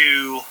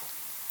to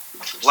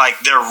like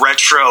their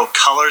retro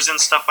colors and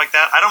stuff like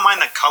that. I don't mind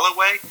the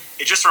colorway.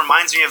 It just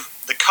reminds me of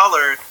the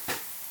color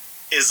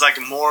is like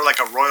more like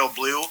a royal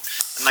blue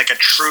and like a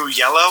true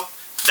yellow.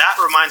 That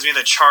reminds me of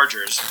the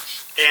Chargers.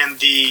 And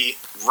the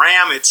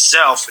Ram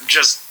itself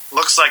just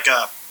looks like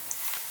a...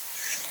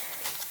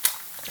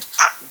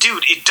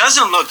 dude, it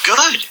doesn't look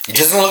good. It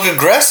doesn't look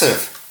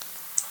aggressive.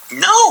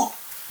 No.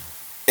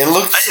 It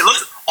looks...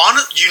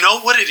 you know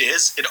what it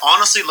is? It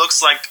honestly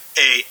looks like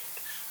a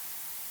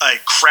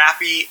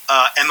crappy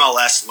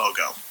MLS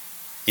logo.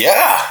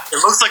 Yeah. It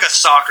looks like a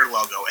soccer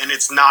logo, and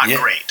it's not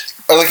great.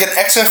 Or like an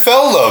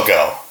XFL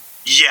logo.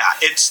 Yeah,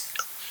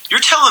 you're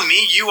telling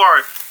me you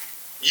are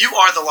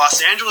the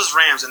Los Angeles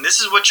Rams, and this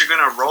is what you're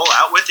going to roll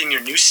out with in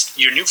your new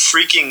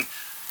freaking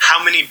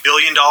how many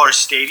billion-dollar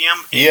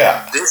stadium?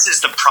 Yeah. This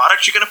is the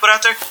product you're going to put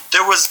out there?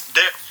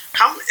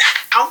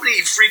 How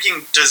many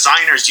freaking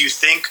designers do you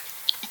think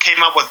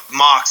came up with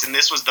mocks, and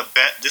this was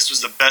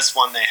the best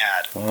one they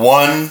had?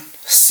 One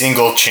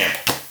single chimp.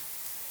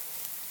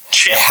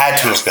 It had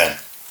to have been.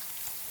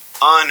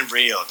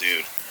 Unreal,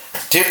 dude.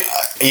 Dude,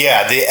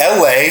 yeah, the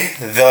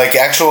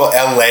actual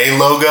LA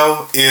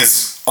logo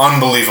is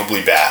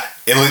unbelievably bad.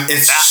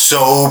 It's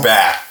so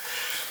bad.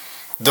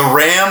 The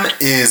Ram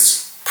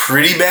is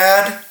pretty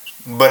bad,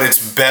 but it's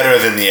better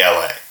than the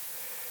LA.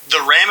 The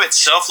Ram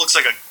itself looks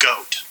like a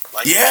goat.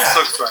 Yeah. It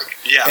looks like,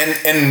 yeah.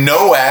 And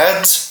no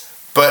ads,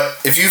 but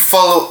if you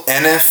follow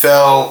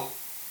NFL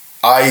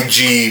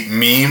IG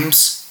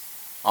memes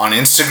on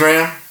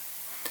Instagram,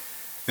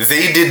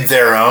 they did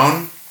their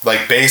own,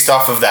 like based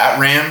off of that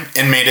Ram,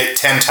 and made it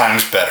 10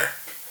 times better.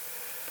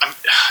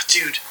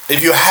 Dude.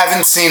 If you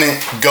haven't seen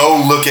it, go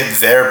look at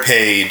their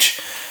page,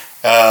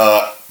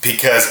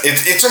 because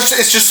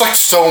it's just like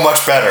so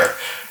much better.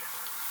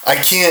 I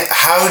can't.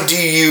 How do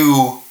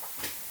you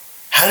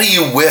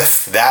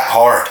whiff that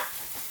hard?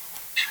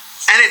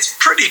 And it's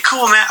pretty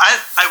cool, man.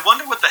 I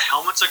wonder what the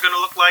helmets are going to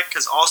look like,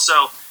 because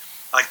also,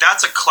 like,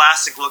 that's a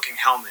classic looking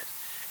helmet.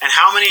 And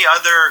how many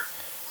other...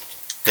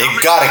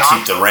 They've got to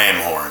keep the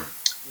ram horn.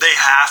 They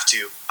have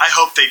to. I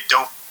hope they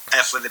don't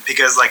F with it,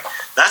 because, like,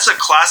 that's a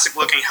classic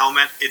looking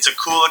helmet. It's a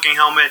cool looking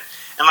helmet.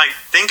 And, like,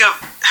 think of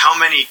how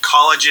many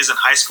colleges and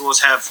high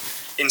schools have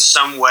in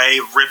some way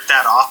ripped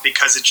that off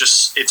because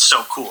it's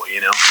so cool,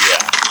 you know?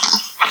 Yeah.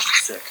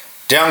 Sick.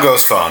 Down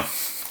goes phone.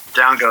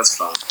 Down goes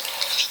phone.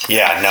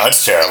 Yeah, no,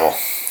 it's terrible.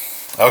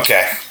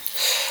 Okay.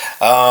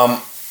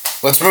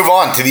 Let's move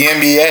on to the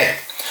NBA.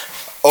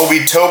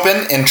 Obi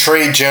Toppin and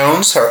Trey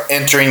Jones are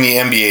entering the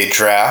NBA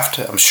draft.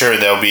 I'm sure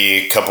there'll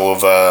be a couple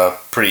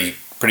of pretty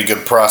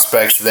good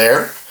prospects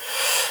there.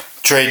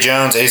 Trey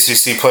Jones,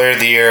 ACC Player of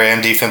the Year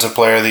and Defensive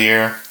Player of the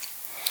Year.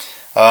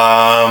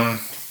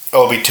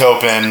 Obi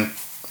Toppin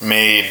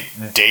made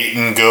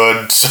Dayton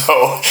good,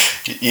 so...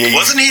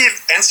 Wasn't he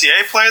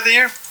NCAA Player of the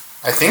Year?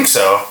 I think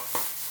so.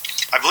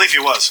 I believe he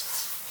was.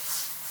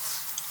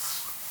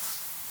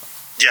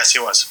 Yes, he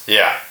was.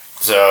 Yeah.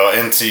 So,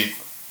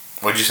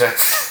 what'd you say?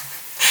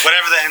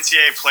 Whatever the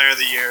NCAA Player of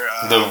the Year...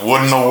 the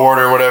Wooden Award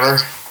or whatever?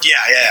 Yeah.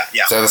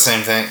 Is that the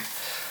same thing?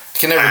 I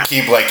can never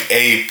keep, like,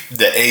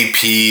 the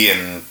AP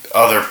and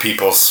other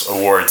people's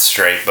awards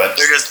straight, but...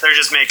 They're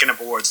just making up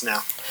awards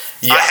now.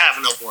 Yeah. I have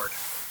an award.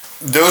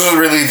 Those are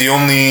really the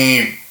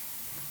only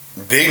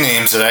big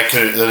names that I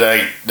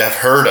have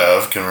heard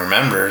of, can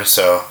remember,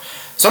 so...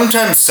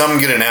 Sometimes some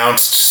get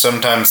announced,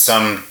 sometimes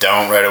some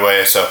don't right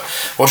away, so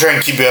we'll try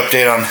and keep you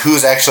updated on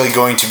who's actually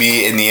going to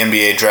be in the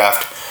NBA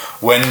draft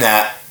when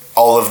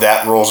all of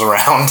that rolls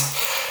around.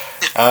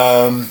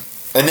 And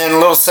then a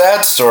little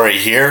sad story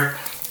here.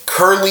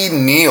 Curly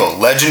Neal,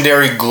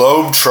 legendary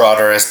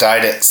Globetrotter, has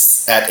died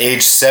at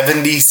age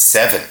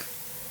 77.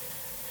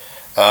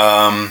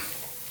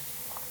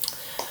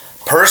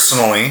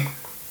 Personally,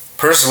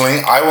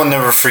 I will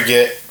never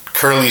forget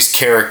Curly's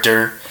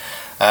character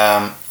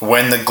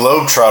when the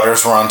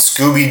Globetrotters were on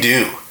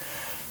Scooby-Doo.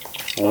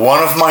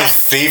 One of my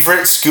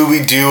favorite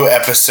Scooby-Doo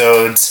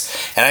episodes,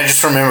 and I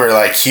just remember,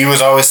 like, he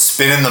was always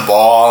spinning the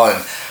ball,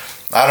 and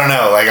I don't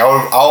know, like,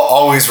 I'll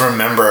always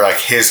remember, like,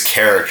 his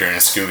character in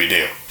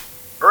Scooby-Doo.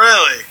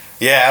 Really?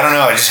 Yeah, I don't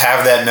know, I just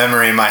have that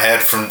memory in my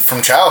head from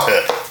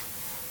childhood.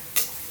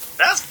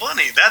 That's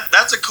funny.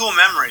 That's a cool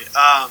memory.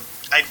 I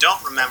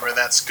don't remember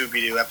that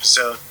Scooby-Doo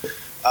episode.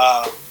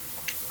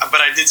 But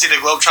I did see the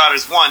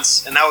Globetrotters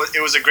once, and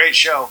it was a great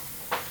show.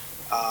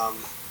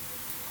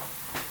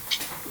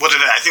 What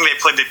did I think they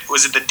played?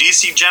 Was it the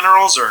DC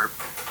Generals or?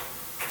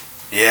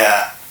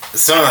 Yeah,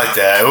 something like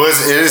that.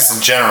 It is the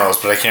Generals,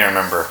 but I can't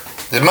remember.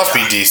 It must be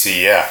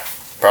DC. Yeah,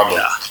 probably.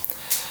 Yeah.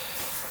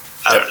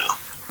 I don't know.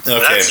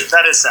 Okay.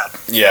 That is sad.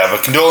 Yeah,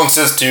 but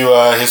condolences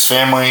to his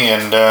family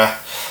and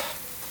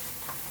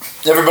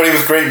everybody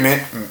with great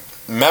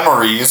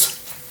memories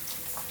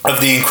of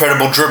the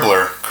incredible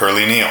dribbler,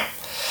 Curly Neal.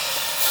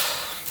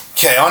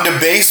 Okay, on to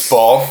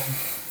baseball.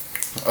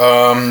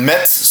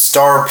 Mets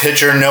star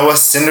pitcher Noah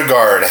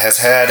Syndergaard has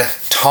had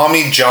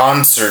Tommy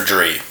John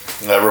surgery.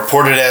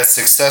 Reported as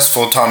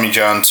successful Tommy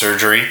John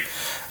surgery.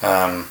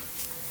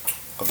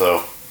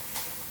 Although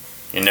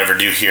you never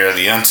do hear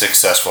the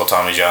unsuccessful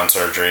Tommy John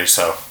surgery,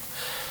 so...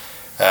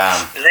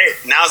 hey,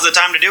 now's the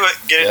time to do it.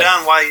 Get it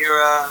done while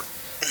you're...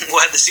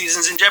 while the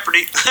season's in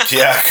jeopardy.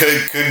 Yeah,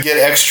 could get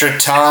extra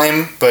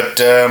time, but...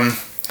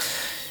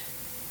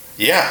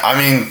 yeah, I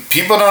mean,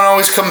 people don't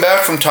always come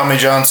back from Tommy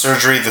John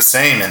surgery the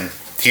same, and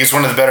he's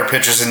one of the better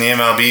pitchers in the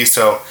MLB,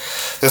 so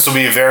this will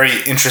be a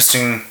very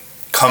interesting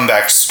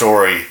comeback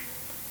story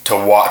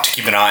to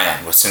keep an eye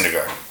on with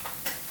Syndergaard.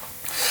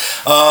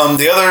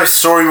 The other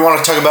story we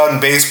want to talk about in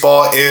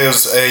baseball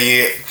is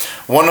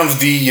one of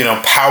the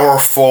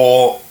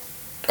powerful,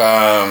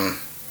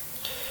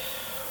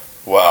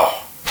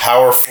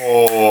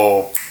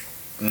 powerful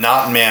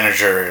not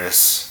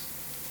managers,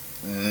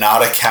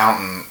 not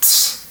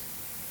accountants,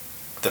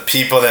 the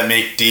people that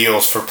make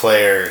deals for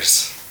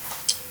players.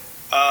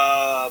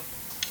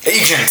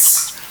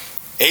 Agents.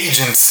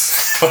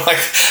 Like,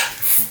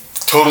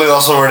 totally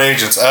lost the word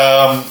agents.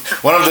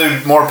 One of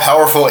the more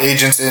powerful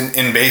agents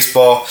in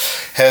baseball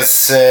has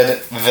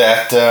said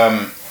that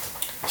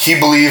he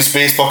believes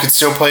baseball could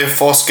still play a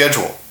full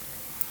schedule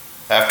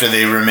after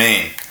they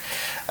remain.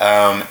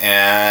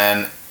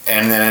 And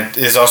then it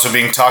is also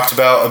being talked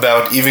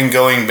about even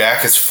going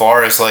back as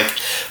far as like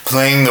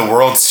playing the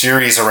World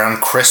Series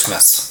around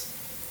Christmas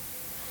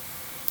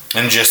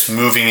and just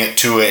moving it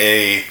to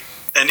an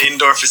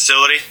indoor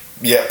facility.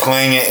 Yeah,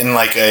 playing it in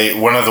like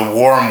one of the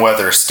warm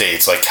weather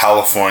states like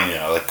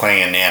California, like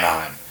playing in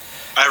Anaheim.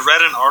 I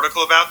read an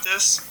article about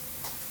this,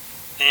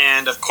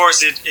 and of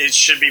course it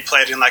should be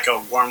played in like a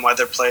warm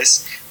weather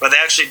place, but they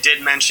actually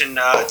did mention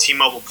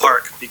T-Mobile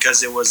Park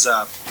because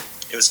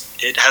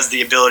it has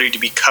the ability to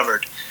be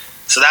covered.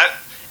 So that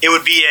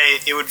it'd be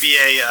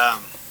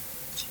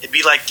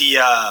like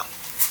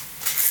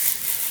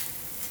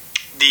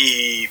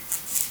the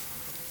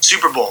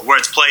Super Bowl where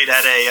it's played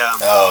at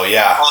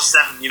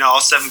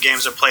all seven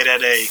games are played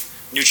at a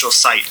neutral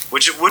site,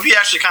 which would be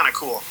actually kind of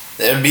cool.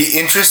 It'd be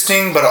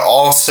interesting, but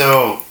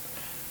also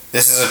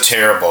this is a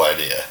terrible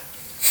idea.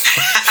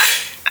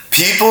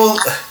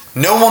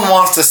 No one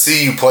wants to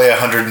see you play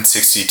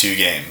 162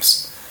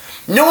 games.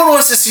 No one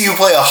wants to see you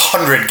play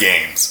 100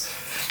 games.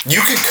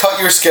 You could cut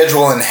your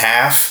schedule in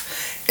half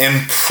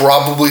and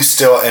probably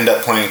still end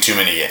up playing too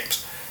many games.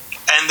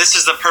 And this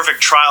is the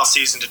perfect trial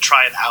season to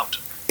try it out.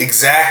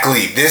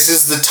 Exactly. This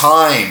is the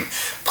time.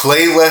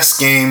 Play less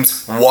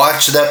games.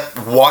 Watch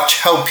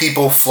how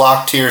people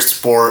flock to your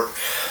sport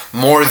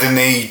more than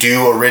they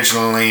do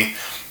originally,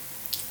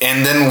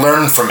 and then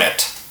learn from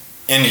it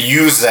and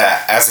use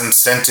that as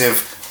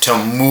incentive to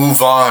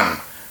move on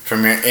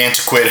from your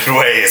antiquated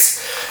ways.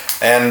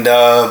 And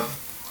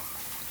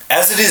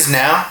as it is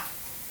now,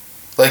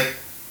 like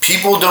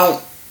people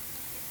don't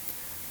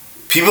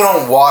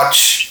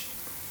watch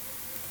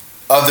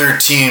other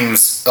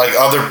teams, like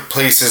other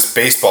places'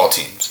 baseball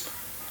teams.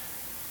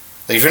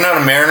 Like if you're not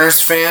a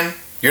Mariners fan,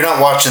 you're not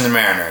watching the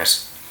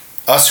Mariners.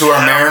 Us who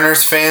are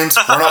Mariners fans,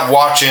 we're not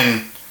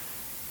watching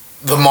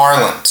the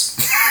Marlins.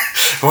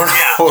 we're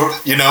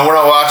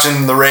not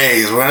watching the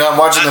Rays. We're not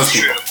watching those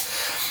people.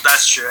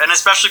 That's true. And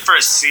especially for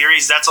a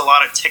series, that's a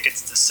lot of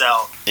tickets to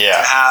sell. Yeah.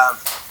 To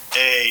have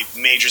a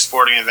major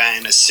sporting event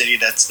in a city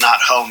that's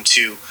not home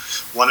to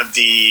one of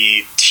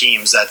the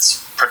teams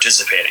that's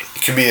participating.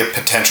 It could be a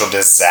potential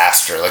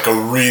disaster, like a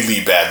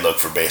really bad look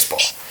for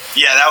baseball.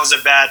 Yeah, that was a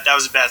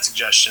bad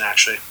suggestion,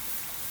 actually.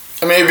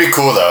 I mean, it'd be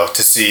cool though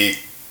to see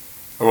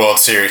a World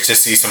Series, to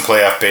see some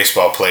playoff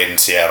baseball played in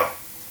Seattle.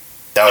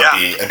 That would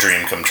be a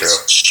dream come true.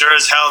 Sure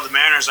as hell, the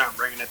Mariners aren't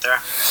bringing it there.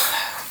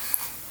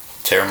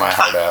 Tear my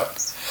heart out.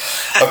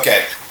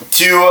 Okay,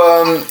 to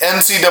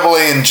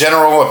NCAA in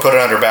general, I put it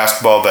under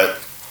basketball, but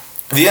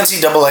the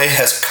NCAA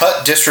has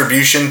cut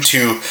distribution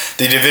to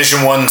the Division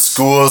I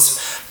schools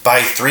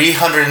by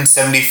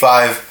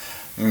 $375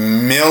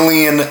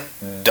 million.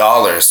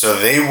 So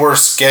they were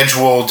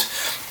scheduled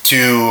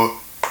to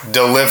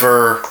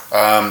deliver,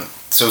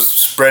 so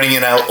spreading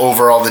it out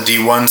over all the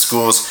D1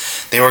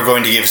 schools, they were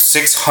going to give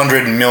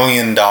 $600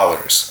 million.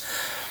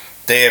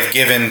 They have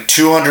given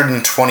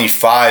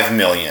 $225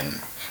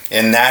 million.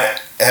 And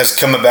that has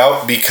come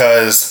about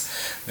because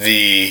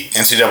the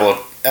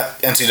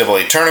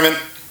NCAA tournament,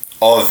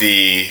 all of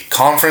the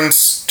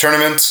conference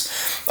tournaments,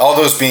 all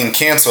those being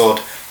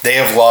canceled, they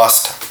have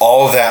lost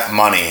all of that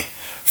money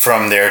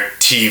from their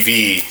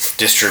TV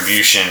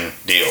distribution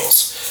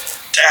deals.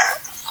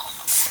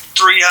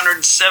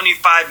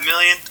 $375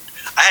 million?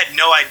 I had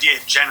no idea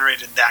it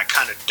generated that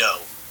kind of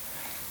dough.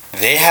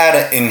 they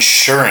had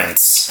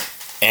insurance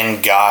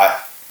and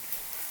got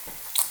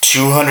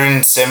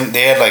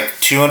they had like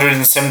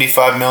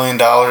 $275 million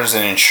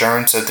in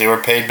insurance that they were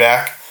paid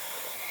back.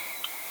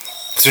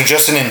 So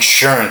just in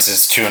insurance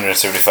is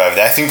 $275.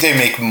 I think they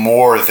make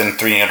more than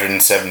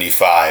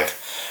 $375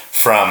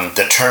 from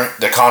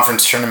the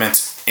conference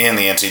tournaments and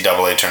the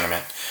NCAA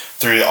tournament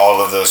through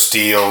all of those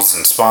deals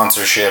and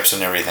sponsorships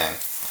and everything.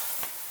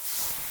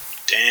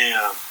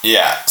 Damn.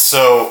 Yeah.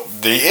 So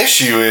the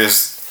issue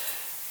is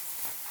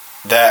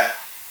that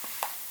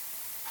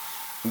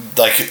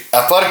like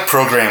athletic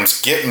programs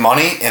get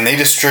money and they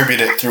distribute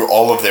it through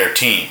all of their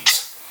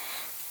teams.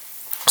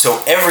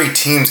 So every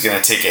team's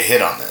going to take a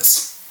hit on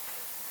this.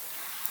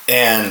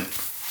 And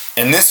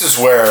this is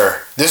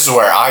where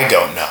I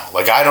don't know.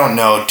 Like I don't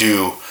know,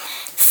 do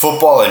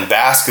football and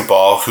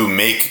basketball who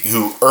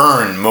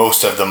earn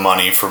most of the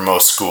money for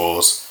most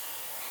schools,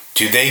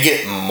 do they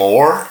get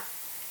more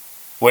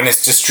when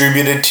it's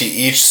distributed to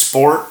each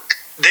sport?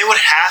 They would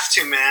have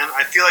to, man.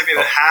 I feel like they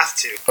would have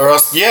to. Or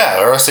else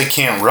they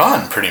can't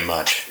run, pretty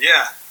much.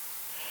 Yeah.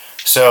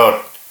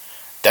 So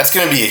that's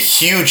going to be a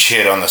huge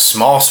hit on the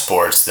small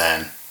sports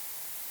then.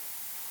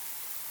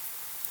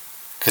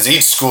 Because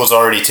each school's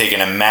already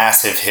taken a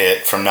massive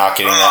hit from not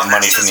getting that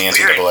money from the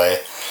NCAA.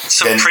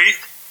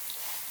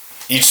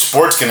 Each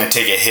sport's going to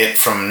take a hit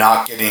from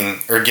not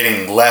getting or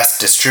getting less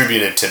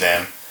distributed to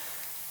them.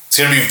 It's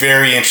going to be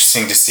very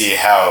interesting to see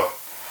how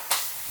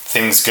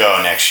things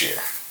go next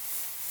year.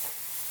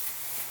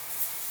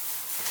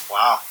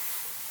 Wow.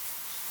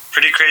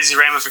 Pretty crazy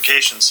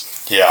ramifications.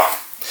 Yeah.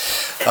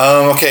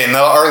 Okay,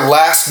 now our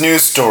last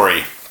news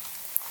story.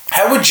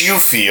 How would you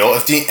feel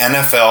if the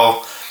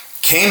NFL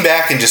came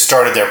back and just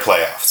started their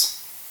playoffs?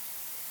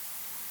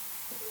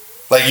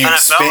 Like you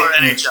NFL or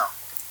NHL?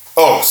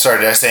 Oh,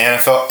 sorry, did I say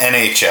NFL?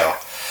 NHL.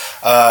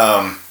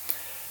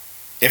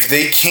 If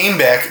they came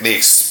back, they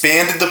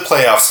expanded the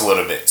playoffs a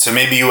little bit. So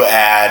maybe you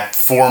add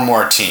 4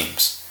 more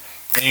teams.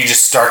 And you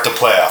just start the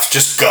playoffs.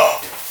 Just go.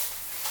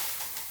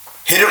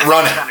 Hit it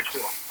running. Kind of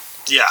cool.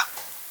 Yeah.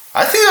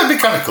 I think that'd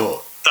be kind of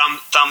cool.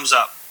 Thumbs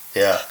up.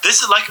 Yeah.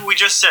 This is like we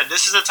just said.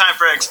 This is a time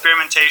for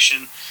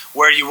experimentation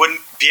where you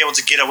wouldn't be able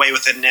to get away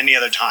with it in any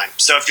other time.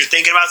 So if you're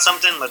thinking about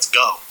something, let's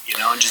go,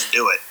 and just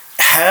do it.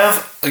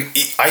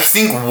 I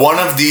think one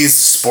of these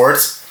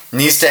sports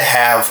needs to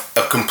have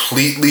a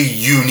completely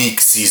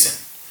unique season.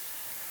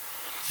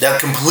 That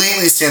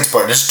completely stands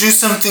apart. Just do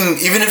something,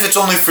 even if it's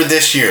only for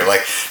this year,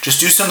 like just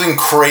do something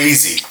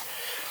crazy.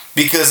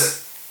 Because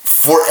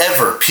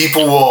forever,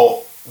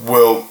 people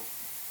will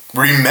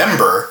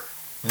remember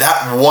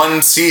that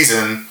one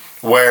season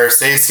where,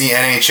 say it's the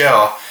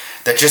NHL,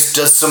 that just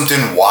does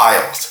something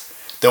wild.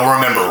 They'll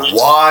remember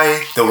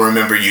why. They'll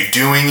remember you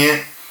doing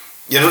it.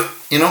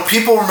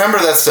 People remember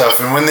that stuff,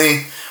 and when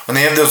they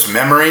have those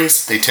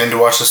memories, they tend to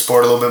watch the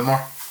sport a little bit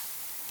more.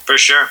 For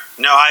sure.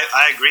 No,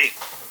 I agree.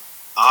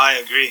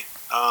 I'm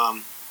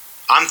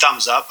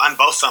thumbs up. I'm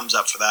both thumbs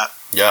up for that.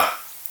 Yeah.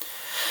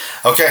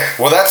 Okay,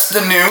 well that's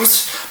the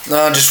news.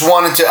 Just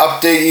wanted to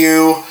update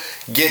you,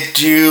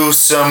 get you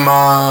some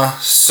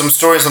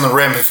stories on the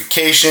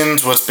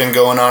ramifications, what's been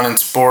going on in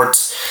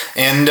sports,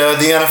 and the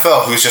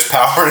NFL, who's just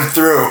powering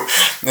through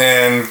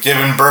and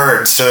giving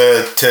birth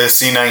to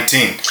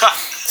C-19.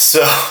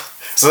 So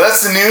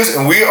that's the news,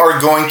 and we are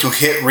going to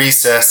hit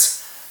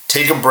recess,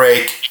 take a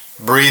break,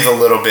 breathe a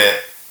little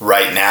bit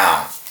right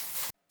now.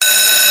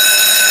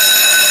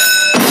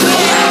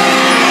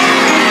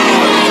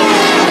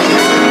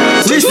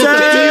 Let's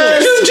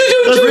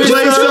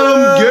play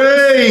some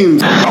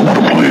games. I want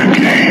to play a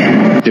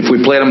game. If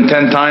we played them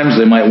 10 times,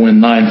 they might win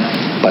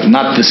 9, but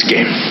not this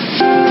game.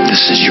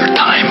 This is your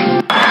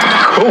time.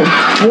 Oh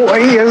boy,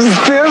 is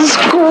this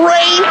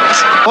great!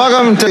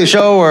 Welcome to the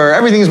show where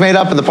everything's made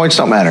up and the points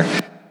don't matter.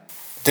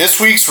 This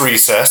week's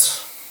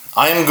recess,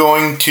 I'm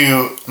gonna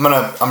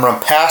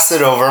pass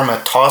it over. I'm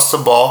gonna toss the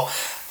ball,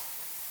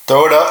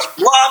 throw it up,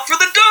 lob for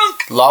the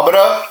dunk, lob it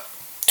up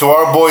to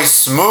our boy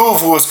Smooth,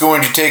 who is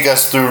going to take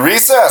us through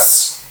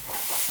recess.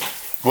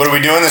 What are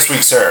we doing this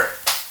week, sir?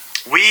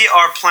 We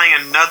are playing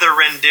another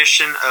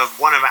rendition of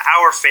one of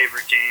our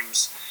favorite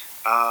games,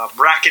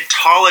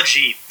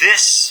 Bracketology.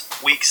 This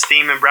week's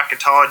theme in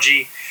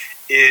Bracketology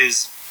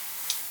is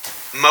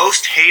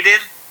most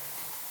hated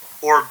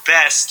or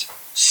best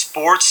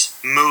sports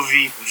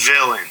movie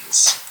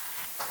villains.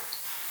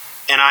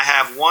 And I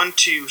have 1,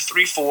 2,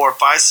 3, 4,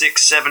 5,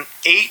 6, 7,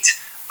 8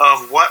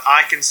 of what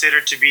I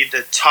consider to be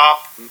the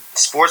top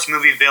sports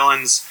movie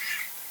villains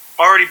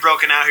already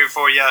broken out here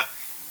for you.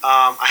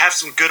 I have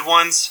some good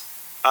ones,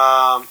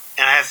 and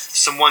I have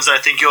some ones that I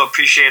think you'll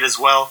appreciate as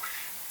well.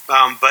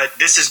 But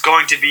this is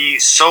going to be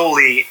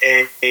solely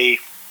a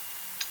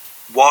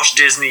Walt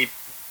Disney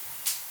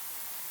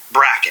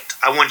bracket.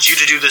 I want you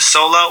to do this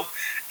solo,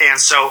 and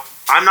so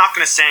I'm not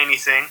going to say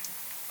anything.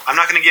 I'm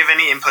not going to give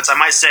any inputs. I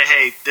might say,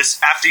 hey, this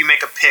after you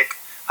make a pick,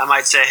 I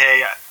might say,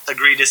 hey,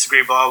 agree,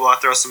 disagree, blah, blah, blah,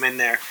 throw some in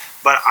there.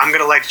 But I'm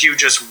going to let you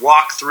just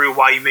walk through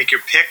while you make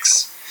your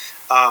picks.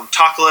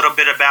 Talk a little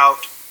bit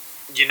about,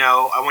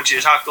 I want you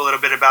to talk a little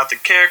bit about the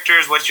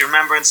characters, what you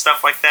remember and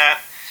stuff like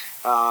that.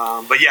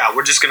 But yeah,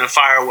 we're just gonna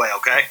fire away,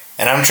 okay?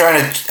 And I'm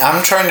trying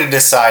to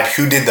decide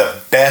who did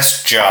the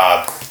best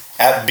job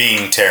at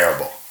being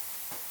terrible.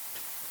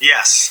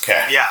 Yes.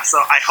 Okay. Yeah. So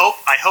I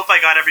hope I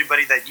got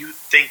everybody that you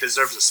think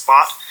deserves a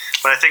spot,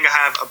 but I think I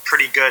have a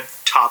pretty good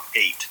top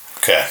 8.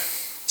 Okay.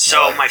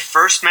 So my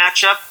first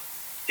matchup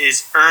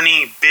is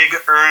Ernie Big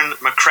Earn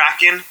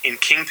McCracken in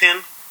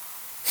Kingpin.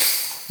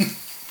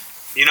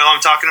 You know what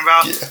I'm talking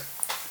about? Yeah.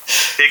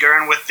 Big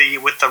Earn with the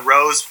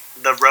rose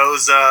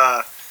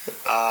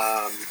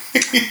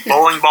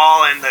bowling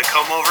ball and the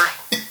comb over.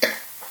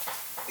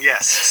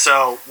 Yes.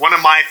 So one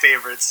of my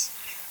favorites.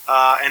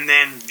 And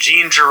then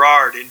Gene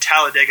Gerard in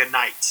Talladega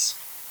Nights.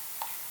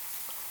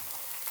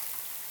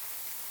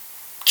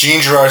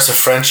 Gene Gerard's the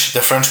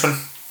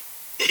Frenchman?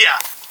 Yeah,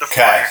 the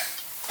Okay.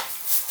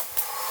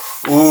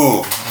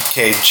 Ooh,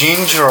 okay,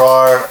 Gene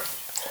Gerard.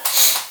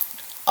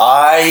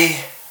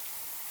 I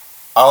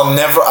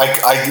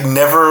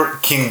never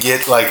can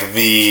get like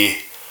the,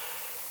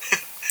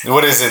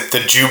 what is it, the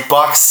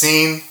jukebox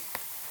scene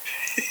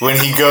when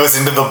he goes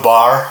into the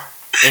bar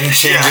and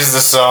changes the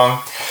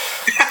song.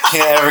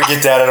 Can't ever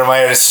get that out of my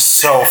head. It's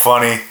so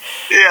funny.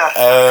 Yeah.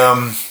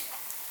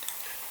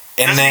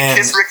 And Doesn't then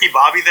he kiss Ricky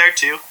Bobby there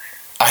too?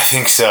 I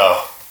think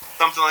so.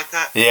 Something like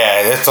that.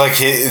 Yeah, it's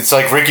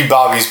like Ricky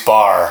Bobby's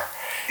bar.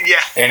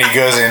 Yeah. And he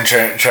goes in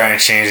trying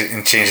to change it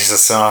and changes the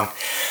song.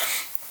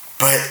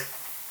 But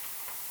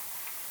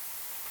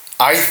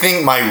I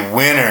think my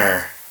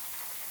winner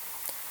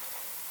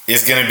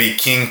is gonna be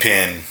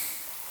Kingpin,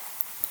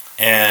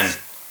 and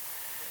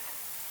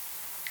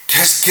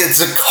just gets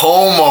a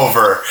comb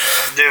over.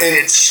 Dude,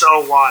 it's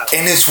so wild.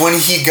 And it's when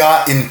he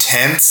got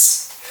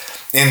intense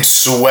and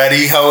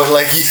sweaty, how it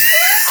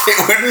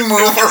wouldn't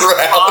move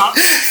around.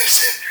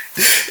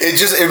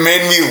 It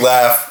made me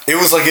laugh. It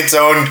was like its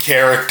own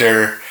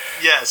character.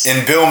 Yes.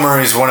 And Bill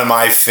Murray's one of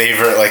my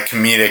favorite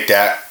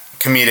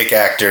comedic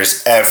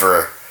actors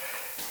ever.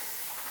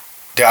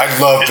 Dude, I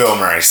love Bill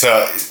Murray.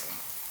 So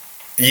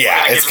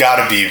yeah, it's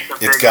gotta be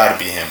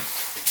him.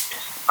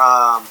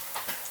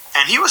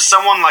 And he was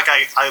someone like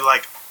I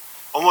like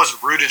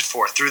almost rooted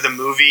for through the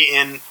movie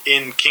in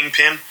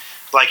Kingpin.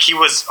 Like he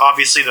was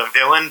obviously the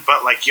villain,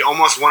 but like you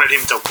almost wanted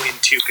him to win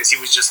too because he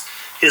was just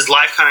his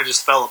life kind of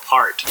just fell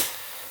apart.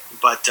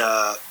 But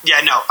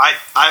yeah, no,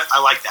 I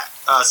like that.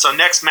 So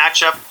next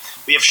matchup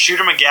we have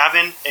Shooter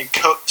McGavin and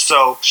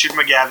Shooter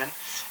McGavin,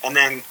 and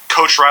then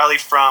Coach Riley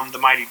from the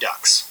Mighty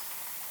Ducks.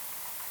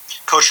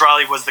 Coach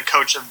Riley was the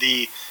coach of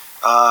the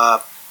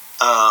why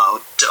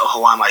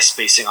am I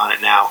spacing on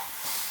it now?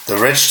 The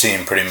rich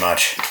team, pretty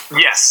much.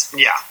 Yes,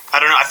 yeah. I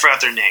don't know. I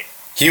forgot their name.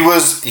 He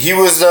was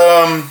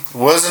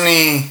wasn't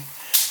he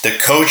the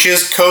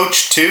coach's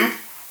coach too?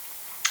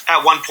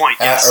 At one point,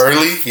 yes.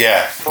 Early?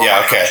 Yeah.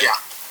 Yeah, okay. Yeah.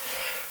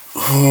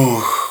 Ooh,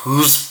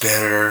 who's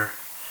better?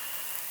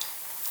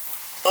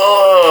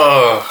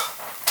 Oh.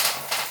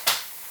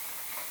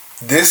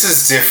 This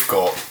is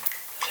difficult.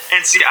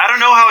 And see, I don't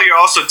know how you're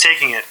also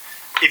taking it.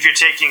 If you're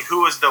taking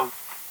who was the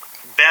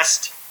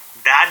best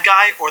bad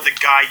guy or the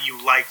guy you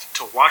liked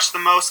to watch the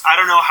most, I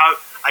don't know how.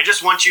 I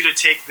just want you to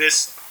take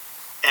this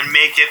and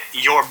make it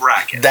your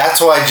bracket.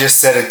 That's why I just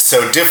said it's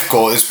so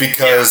difficult, is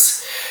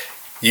because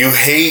you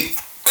hate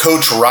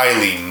Coach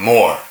Riley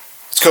more.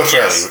 It's Coach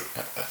Riley,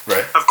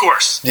 right? Of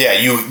course. Yeah,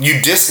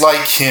 you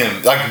dislike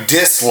him,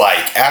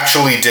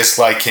 actually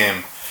dislike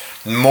him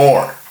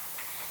more.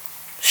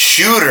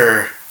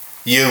 Shooter,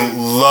 you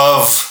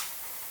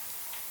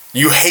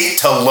hate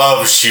to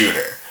love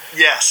Shooter.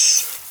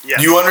 Yes. Yes.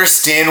 You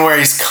understand where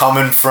he's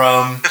coming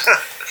from.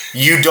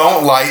 You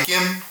don't like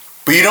him,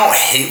 but you don't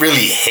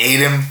really hate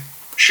him.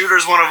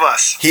 Shooter's one of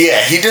us. Yeah,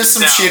 he does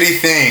some shitty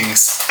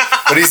things,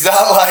 but he's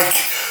not like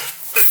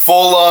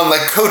full on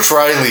like Coach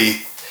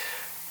Riley.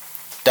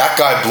 That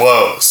guy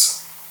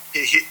blows.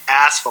 He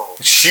asshole.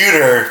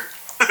 Shooter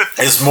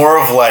is more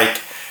of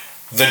like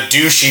the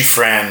douchey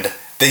friend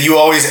that you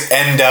always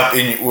end up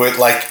with,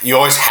 like you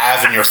always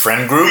have in your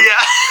friend group.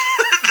 Yeah,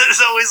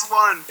 there's always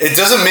one. It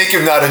doesn't make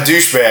him not a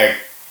douchebag,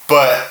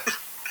 but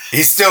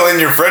he's still in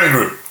your friend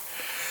group.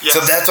 Yes.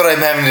 So that's what I'm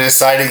having to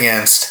decide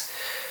against.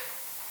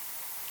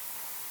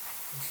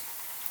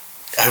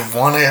 I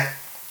want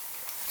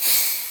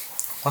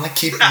to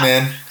keep him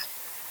in,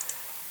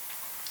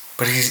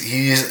 but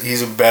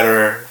he's a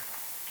better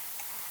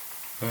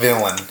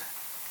villain.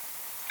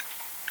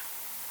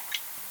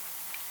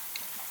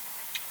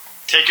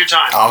 Take your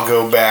time. I'll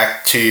go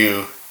back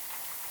to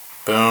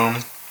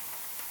boom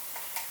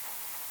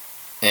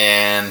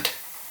and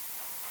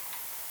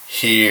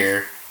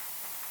here.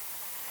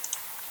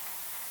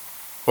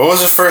 What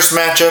was the first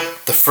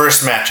matchup? The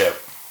first matchup.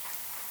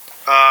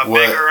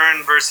 Big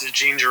Earn versus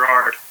Gene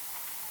Gerard.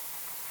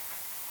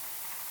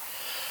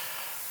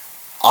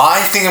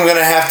 I think I'm going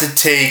to have to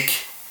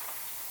take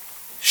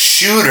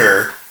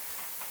Shooter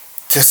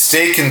to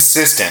stay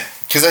consistent,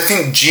 because I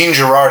think Gene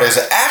Gerard is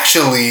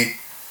actually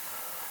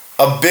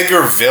a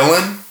bigger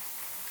villain.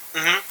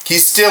 Mm-hmm.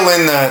 He's still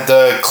in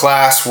the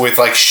class with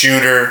like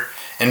Shooter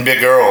and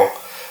Big Earl,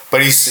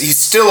 but he's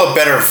still a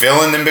better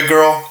villain than Big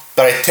Earl.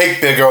 but I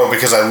take Big Earl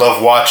because I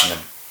love watching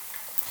him.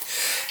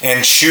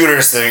 And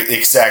Shooter's the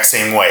exact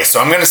same way. So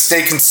I'm going to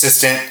stay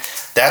consistent.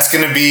 That's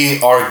going to be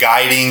our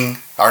guiding,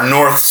 our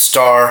North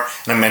Star,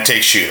 and I'm going to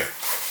take Shooter.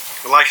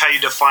 I like how you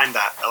define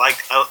that.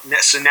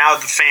 So now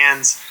the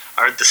fans,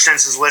 or the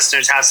Senses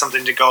listeners, have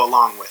something to go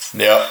along with.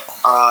 Yep.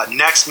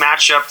 Next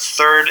matchup,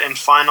 third and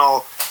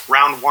final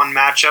round one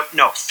matchup.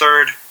 No,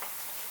 third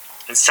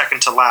and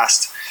second to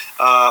last.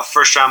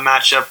 First round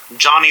matchup,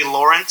 Johnny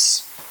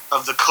Lawrence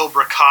of the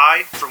Cobra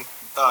Kai from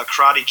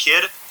Karate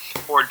Kid,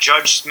 or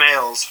Judge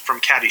Smails from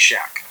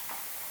Caddyshack.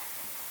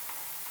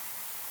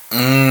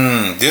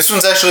 This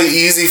one's actually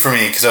easy for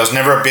me because I was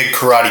never a big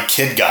Karate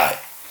Kid guy.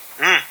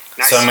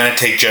 Nice. So I'm going to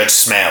take Judge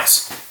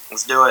Smails.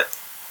 Let's do it.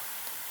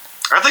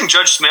 I think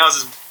Judge Smails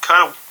is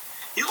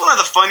he's one of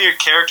the funnier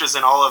characters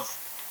in all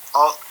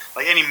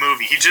like any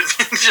movie. He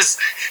just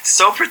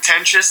so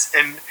pretentious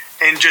and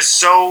just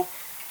so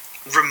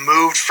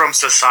removed from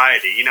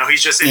society. You know,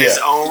 he's just in his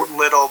own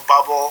little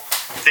bubble,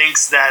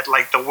 thinks that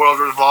like the world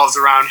revolves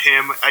around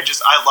him. I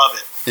love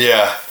it.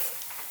 Yeah.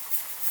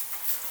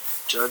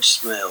 Judge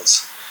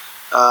Smails.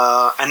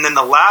 And then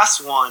the last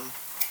one,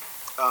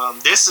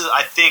 this is,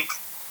 I think,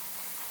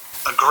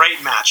 a great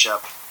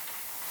matchup.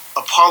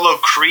 Apollo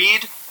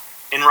Creed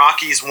in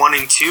Rockies 1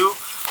 and 2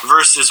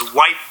 versus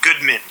White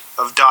Goodman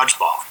of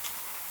Dodgeball.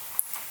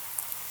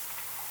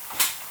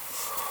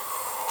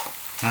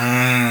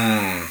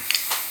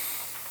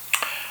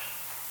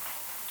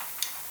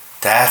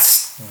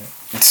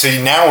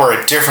 See, now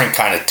we're a different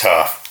kind of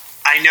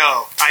tough. I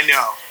know.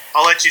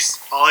 I'll let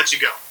you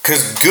go.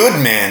 Because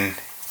Goodman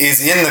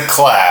is in the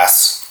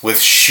class with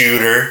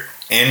Shooter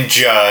and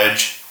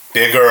Judge,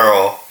 Big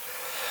Earl.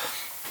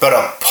 But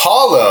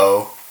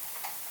Apollo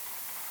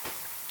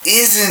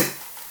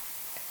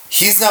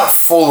he's not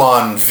full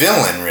on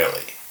villain,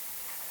 really.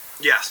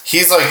 Yes.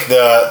 He's like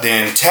the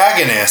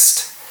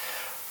antagonist,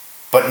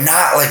 but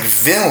not like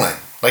villain.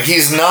 Like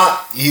he's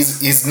not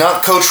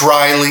Coach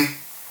Riley.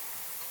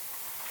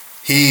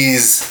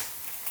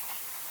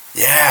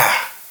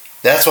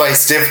 That's why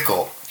it's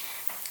difficult.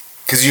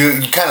 Because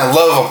you kind of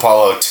love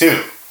Apollo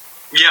too.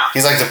 Yeah.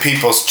 He's like the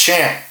people's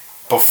champ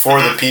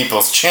before the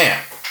people's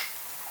champ.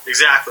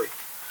 Exactly.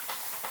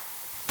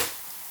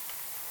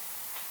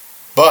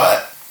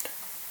 But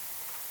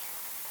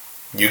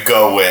you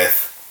go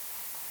with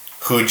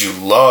who'd you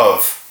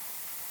love?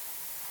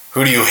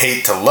 Who do you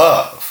hate to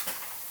love?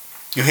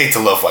 You hate to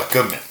love White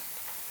Goodman.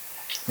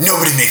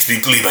 Nobody makes me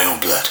bleed my own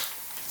blood.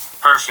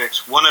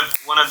 Perfect. One of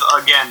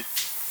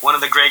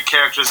the great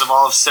characters of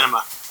all of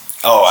cinema.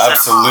 Oh,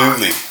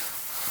 absolutely.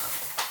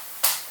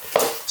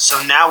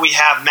 So now we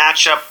have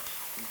matchup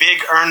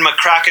Big Ern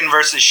McCracken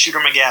versus Shooter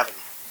McGavin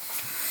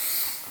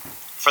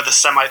for the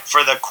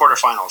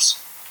quarterfinals.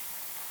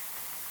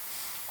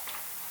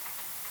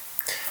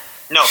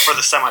 No, for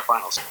the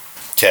semifinals.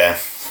 Okay.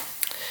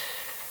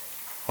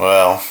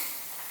 Well,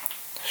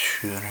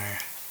 Shooter,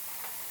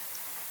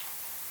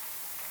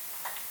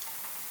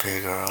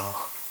 Big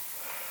Earl.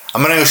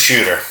 I'm gonna go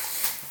Shooter.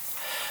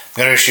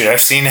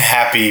 I've seen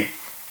Happy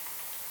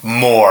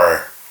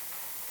Gilmore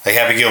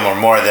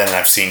more than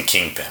I've seen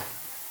Kingpin.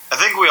 I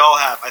think we all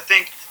have.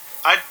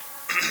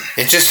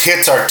 It just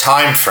hits our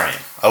time frame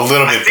a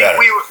little bit better.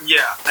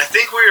 I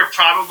think we were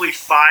probably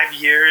 5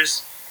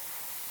 years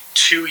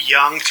too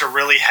young to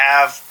really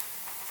have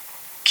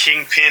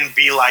Kingpin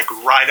be like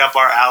right up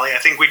our alley. I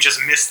think we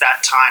just missed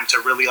that time to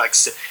really like.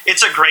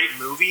 It's a great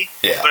movie,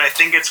 but I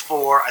think it's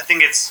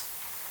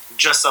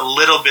just a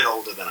little bit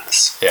older than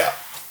us. Yeah.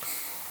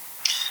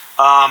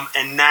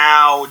 And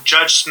now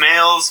Judge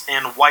Smails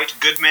and White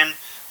Goodman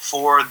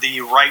for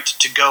the right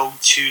to go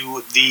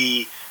to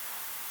the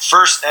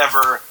first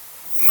ever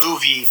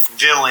movie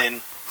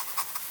villain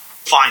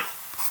final.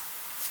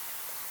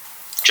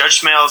 Judge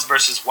Smails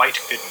versus White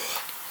Goodman.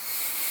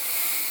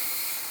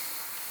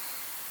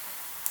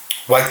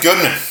 White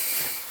Goodman.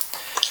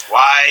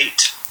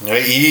 White.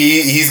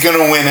 He's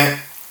gonna win it.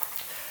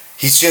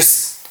 He's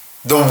just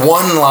the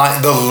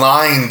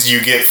lines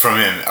you get from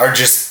him are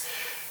just,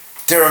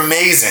 they're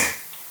amazing.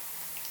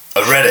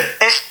 I read it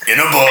in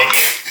a book.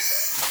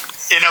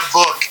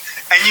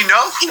 And you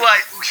know who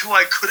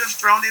I could have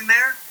thrown in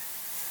there?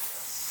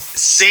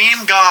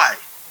 Same guy.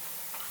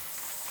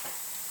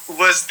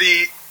 Was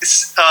it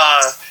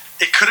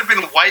could have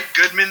been White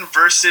Goodman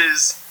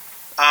versus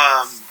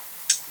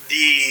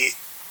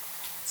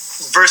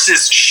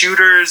versus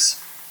Shooter's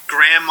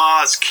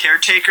grandma's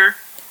caretaker.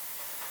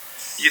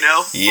 You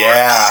know?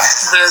 Yeah.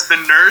 The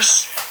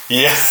nurse.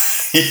 Yeah.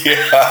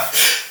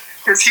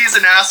 Because he's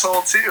an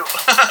asshole too.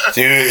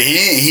 Dude,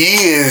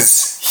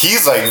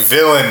 he's like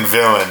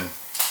villain.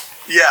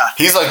 Yeah.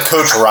 He's like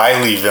Coach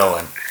Riley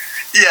villain.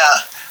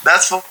 Yeah,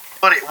 that's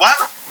funny. Why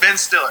Ben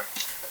Stiller?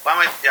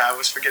 I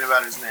was forgetting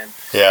about his name.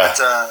 Yeah.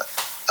 But,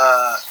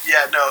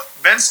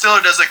 Ben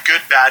Stiller does a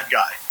good bad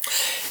guy.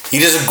 He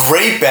does a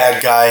great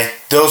bad guy.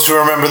 Those who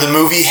remember the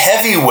movie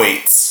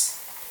Heavyweights.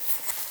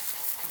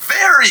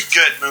 Very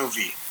good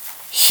movie.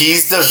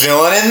 He's the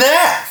villain in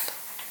that.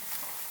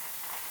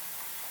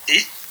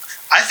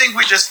 I think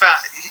we just found...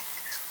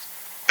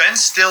 Ben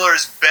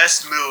Stiller's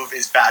best move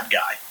is bad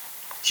guy.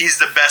 He's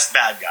the best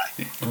bad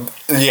guy.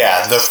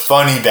 Yeah, the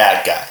funny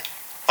bad guy.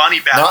 Funny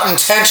bad Not guy.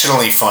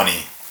 intentionally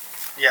funny.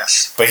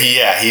 Yes. But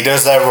he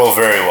does that role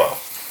very well.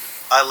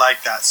 I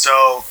like that.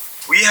 So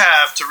we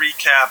have, to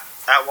recap,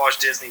 at Walt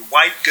Disney,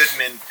 White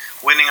Goodman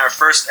winning our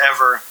first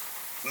ever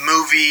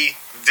movie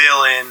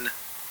villain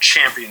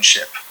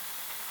championship.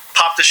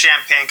 Pop the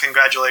champagne.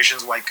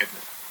 Congratulations, White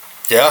Goodman.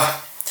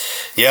 Yeah.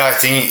 Yeah, I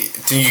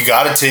think you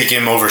got to take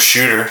him over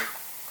Shooter.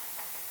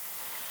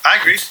 I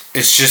agree.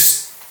 It's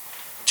just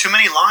too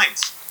many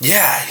lines.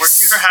 Yeah. Where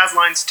Shooter has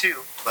lines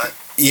too, but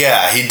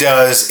yeah, he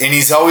does. And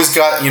he's always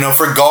got,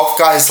 for golf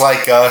guys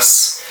like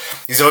us,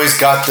 he's always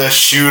got the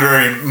Shooter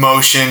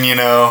emotion,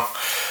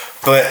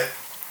 But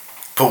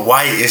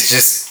White is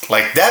just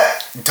like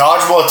that.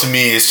 Dodgeball to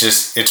me is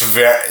just, it's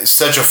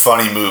such a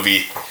funny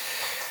movie.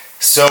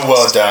 So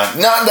well done.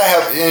 Not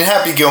that and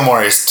Happy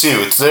Gilmore is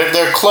too.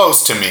 They're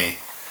close to me.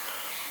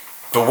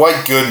 But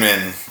White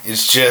Goodman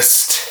is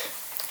just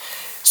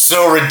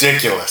so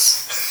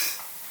ridiculous.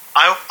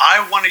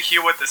 I want to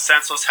hear what the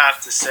senseless have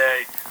to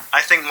say.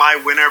 I think my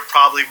winner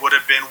probably would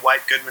have been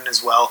White Goodman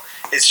as well.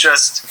 It's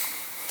just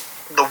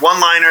the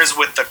one-liners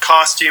with the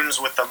costumes,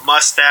 with the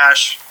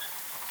mustache.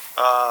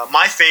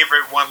 My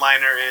favorite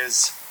one-liner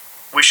is,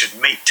 "We should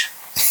mate."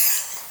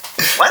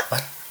 What?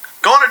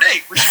 Go on a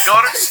date. We should go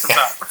on a date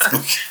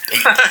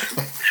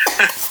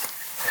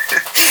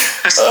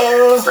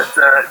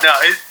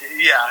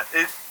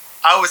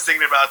I was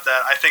thinking about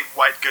that. I think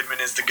White Goodman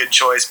is the good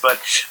choice, but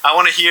I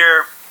want to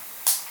hear,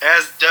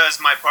 as does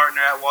my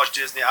partner at Walt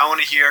Disney, I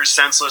want to hear,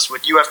 Senseless,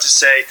 what you have to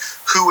say.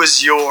 Who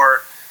is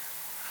your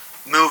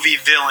movie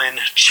villain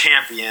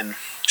champion,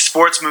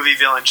 sports movie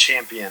villain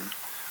champion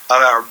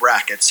of our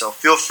bracket? So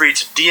feel free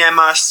to DM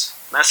us,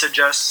 message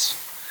us.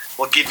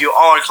 We'll give you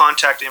all our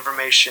contact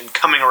information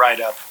coming right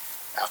up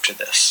after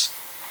this.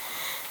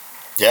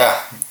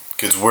 Yeah,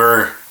 because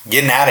we're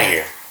getting out of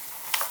here.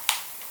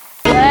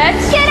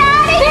 Let's get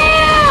out of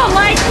here!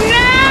 Like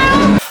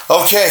now!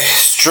 Okay,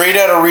 straight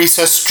out of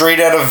Recess, straight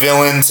out of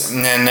Villains,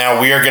 and now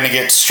we are going to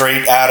get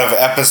straight out of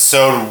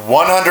episode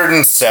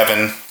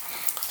 107,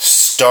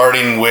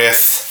 starting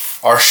with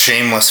our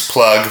shameless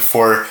plug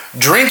for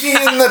Drinking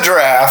in the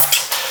Draft.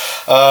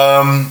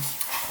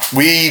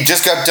 We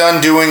just got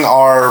done doing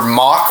our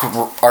mock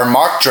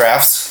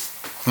drafts,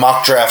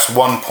 Mock Drafts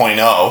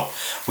 1.0.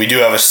 We do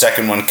have a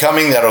second one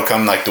coming. That'll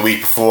come like the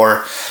week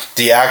before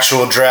the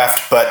actual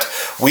draft. But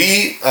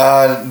we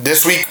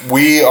this week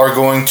we are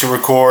going to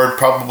record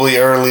probably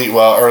early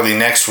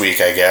next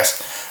week, I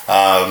guess.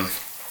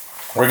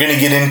 We're going to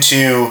get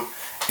into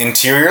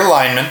interior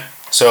linemen.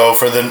 So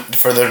for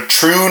the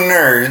true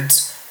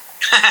nerds,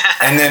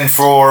 and then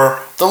for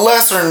the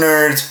lesser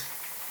nerds,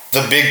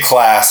 the big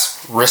class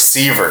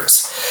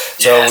receivers.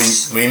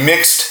 Yes. So we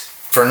mixed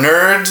for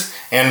nerds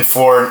and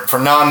for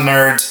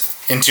non-nerds,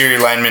 interior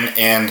linemen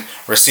and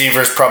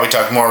receivers. Probably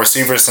talk more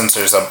receivers since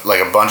there's a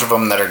bunch of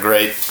them that are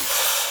great.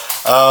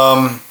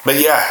 But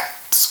yeah,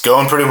 it's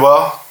going pretty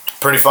well.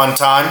 Pretty fun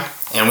time,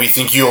 and we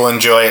think you'll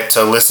enjoy it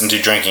to listen to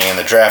Drinking in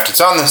the Draft. It's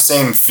on the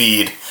same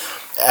feed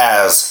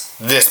as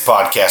this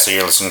podcast that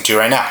you're listening to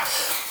right now.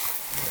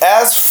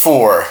 As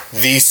for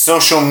the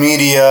social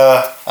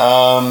media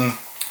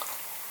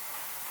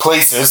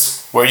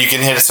places where you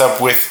can hit us up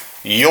with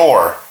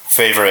your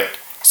favorite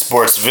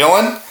sports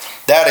villain,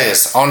 that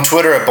is on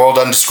Twitter at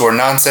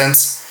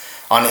bold_nonsense,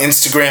 on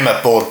Instagram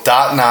at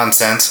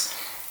bold.nonsense,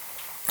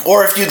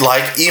 or if you'd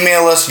like,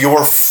 email us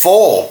your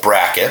full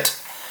bracket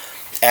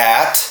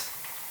at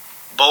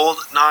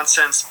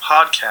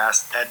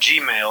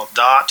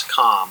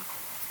boldnonsencepodcast@gmail.com.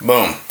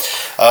 Boom.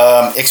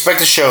 Expect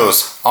the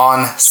shows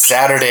on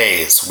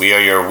Saturdays. We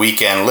are your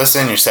weekend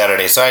listen, your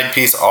Saturday side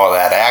piece, all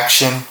that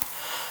action.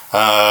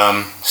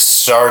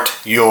 Start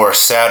your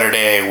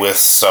Saturday with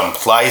some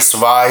Plice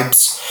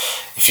vibes,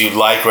 if you'd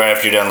like, right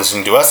after you're done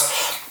listening to us.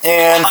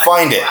 And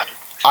find it.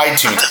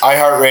 iTunes,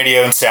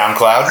 iHeartRadio, and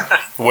SoundCloud,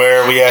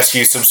 where we ask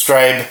you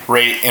subscribe,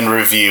 rate, and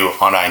review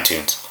on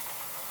iTunes.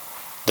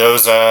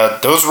 Those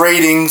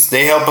ratings,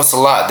 they help us a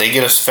lot. They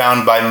get us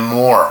found by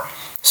more.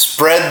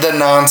 Spread the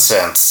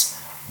nonsense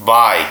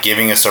by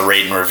giving us a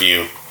rate and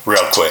review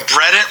real quick.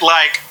 Spread it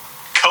like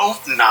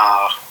coke.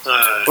 Nah.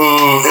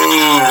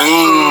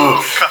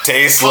 Ooh.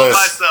 Tasteless. Pull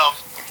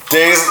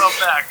myself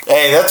back.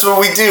 Hey, that's what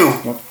we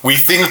do. We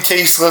think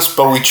tasteless,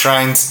 but we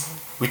try and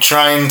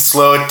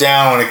slow it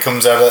down when it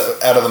comes out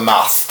of the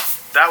mouth.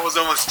 That was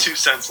almost too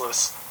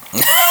senseless.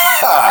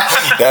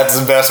 That's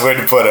the best way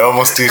to put it.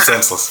 Almost too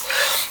senseless.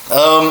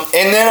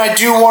 And then I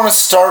do want to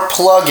start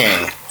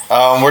plugging.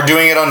 We're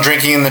doing it on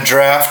Drinking in the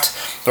Draft.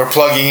 We're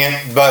plugging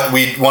it, but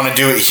we want to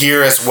do it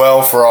here as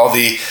well for all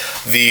the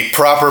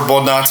proper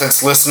Bold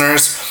Nonsense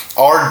listeners.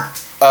 Our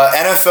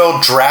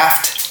NFL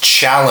Draft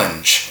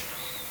Challenge.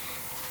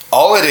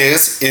 All it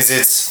is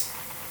it's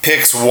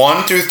picks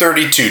 1 through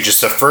 32,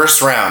 just the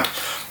first round.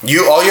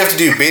 All you have to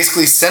do,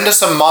 basically send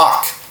us a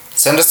mock.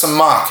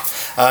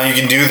 You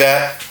can do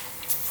that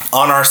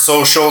on our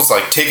socials,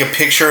 like take a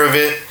picture of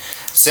it,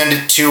 send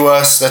it to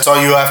us. That's all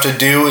you have to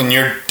do, and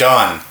you're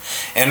done.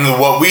 And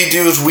what we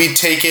do is we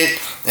take it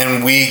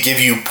and we give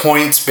you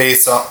points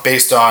based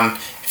on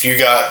if you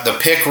got the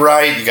pick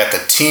right, you got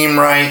the team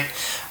right,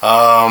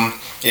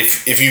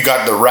 if you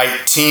got the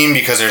right team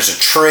because there's a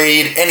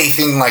trade,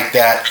 anything like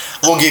that,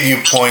 we'll give you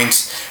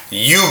points.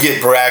 You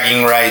get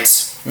bragging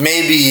rights,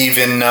 maybe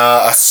even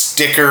a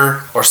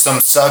sticker or some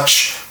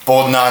such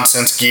Bold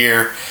Nonsense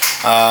gear.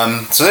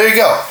 So there you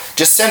go.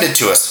 Just send it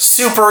to us.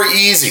 Super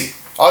easy.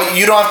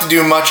 You don't have to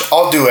do much.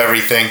 I'll do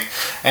everything.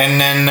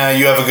 And then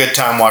you have a good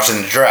time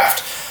watching the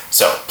draft.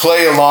 So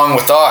play along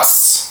with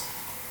us.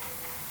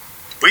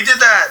 We did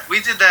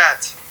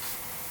that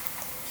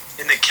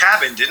in the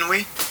cabin, didn't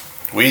we?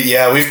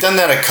 We've done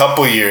that a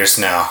couple years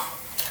now.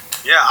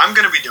 Yeah, I'm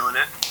going to be doing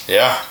it.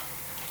 Yeah.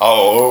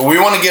 Oh, we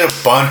want to get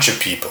a bunch of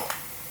people.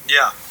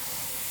 Yeah.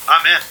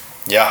 I'm in.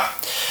 Yeah.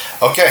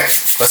 Okay,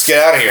 let's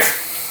get out of here.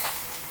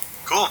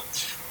 Cool.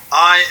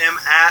 I am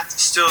at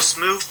Still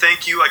Smooth.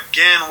 Thank you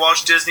again,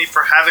 Walt Disney,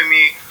 for having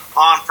me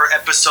on for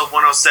episode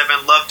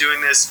 107. Love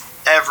doing this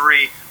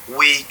every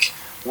week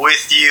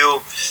with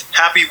you.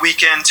 Happy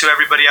weekend to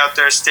everybody out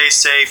there. Stay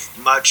safe.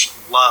 Much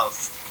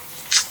love.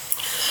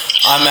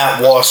 I'm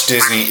at Walt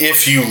Disney.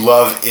 If you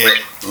love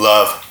it,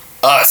 love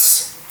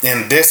us.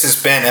 And this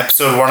has been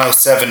episode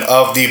 107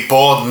 of the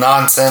Bold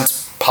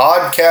Nonsense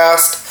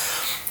Podcast.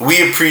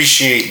 We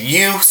appreciate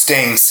you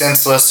staying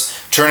senseless,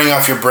 turning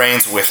off your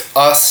brains with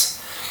us.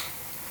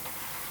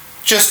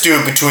 Just do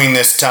it between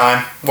this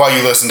time while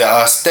you listen to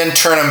us, then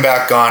turn them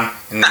back on.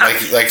 And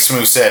like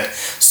Smooth said,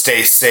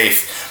 stay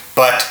safe.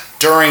 But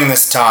during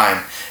this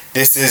time,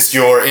 this is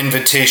your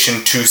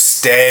invitation to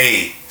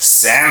stay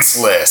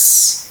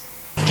senseless.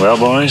 Well,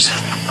 boys,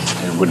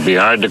 it would be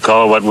hard to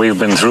call what we've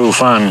been through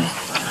fun,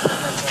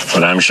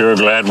 but I'm sure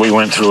glad we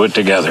went through it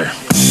together.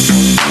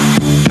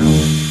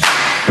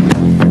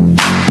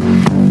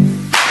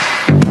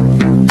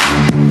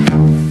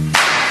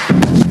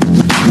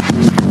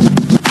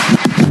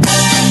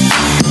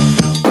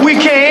 We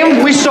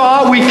came, we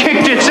saw, we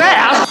kicked its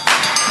ass.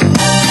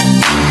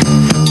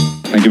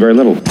 Thank you very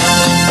little.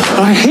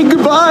 I hate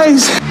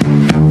goodbyes.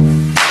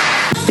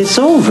 It's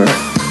over.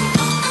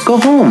 Go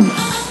home.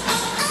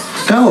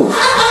 Go.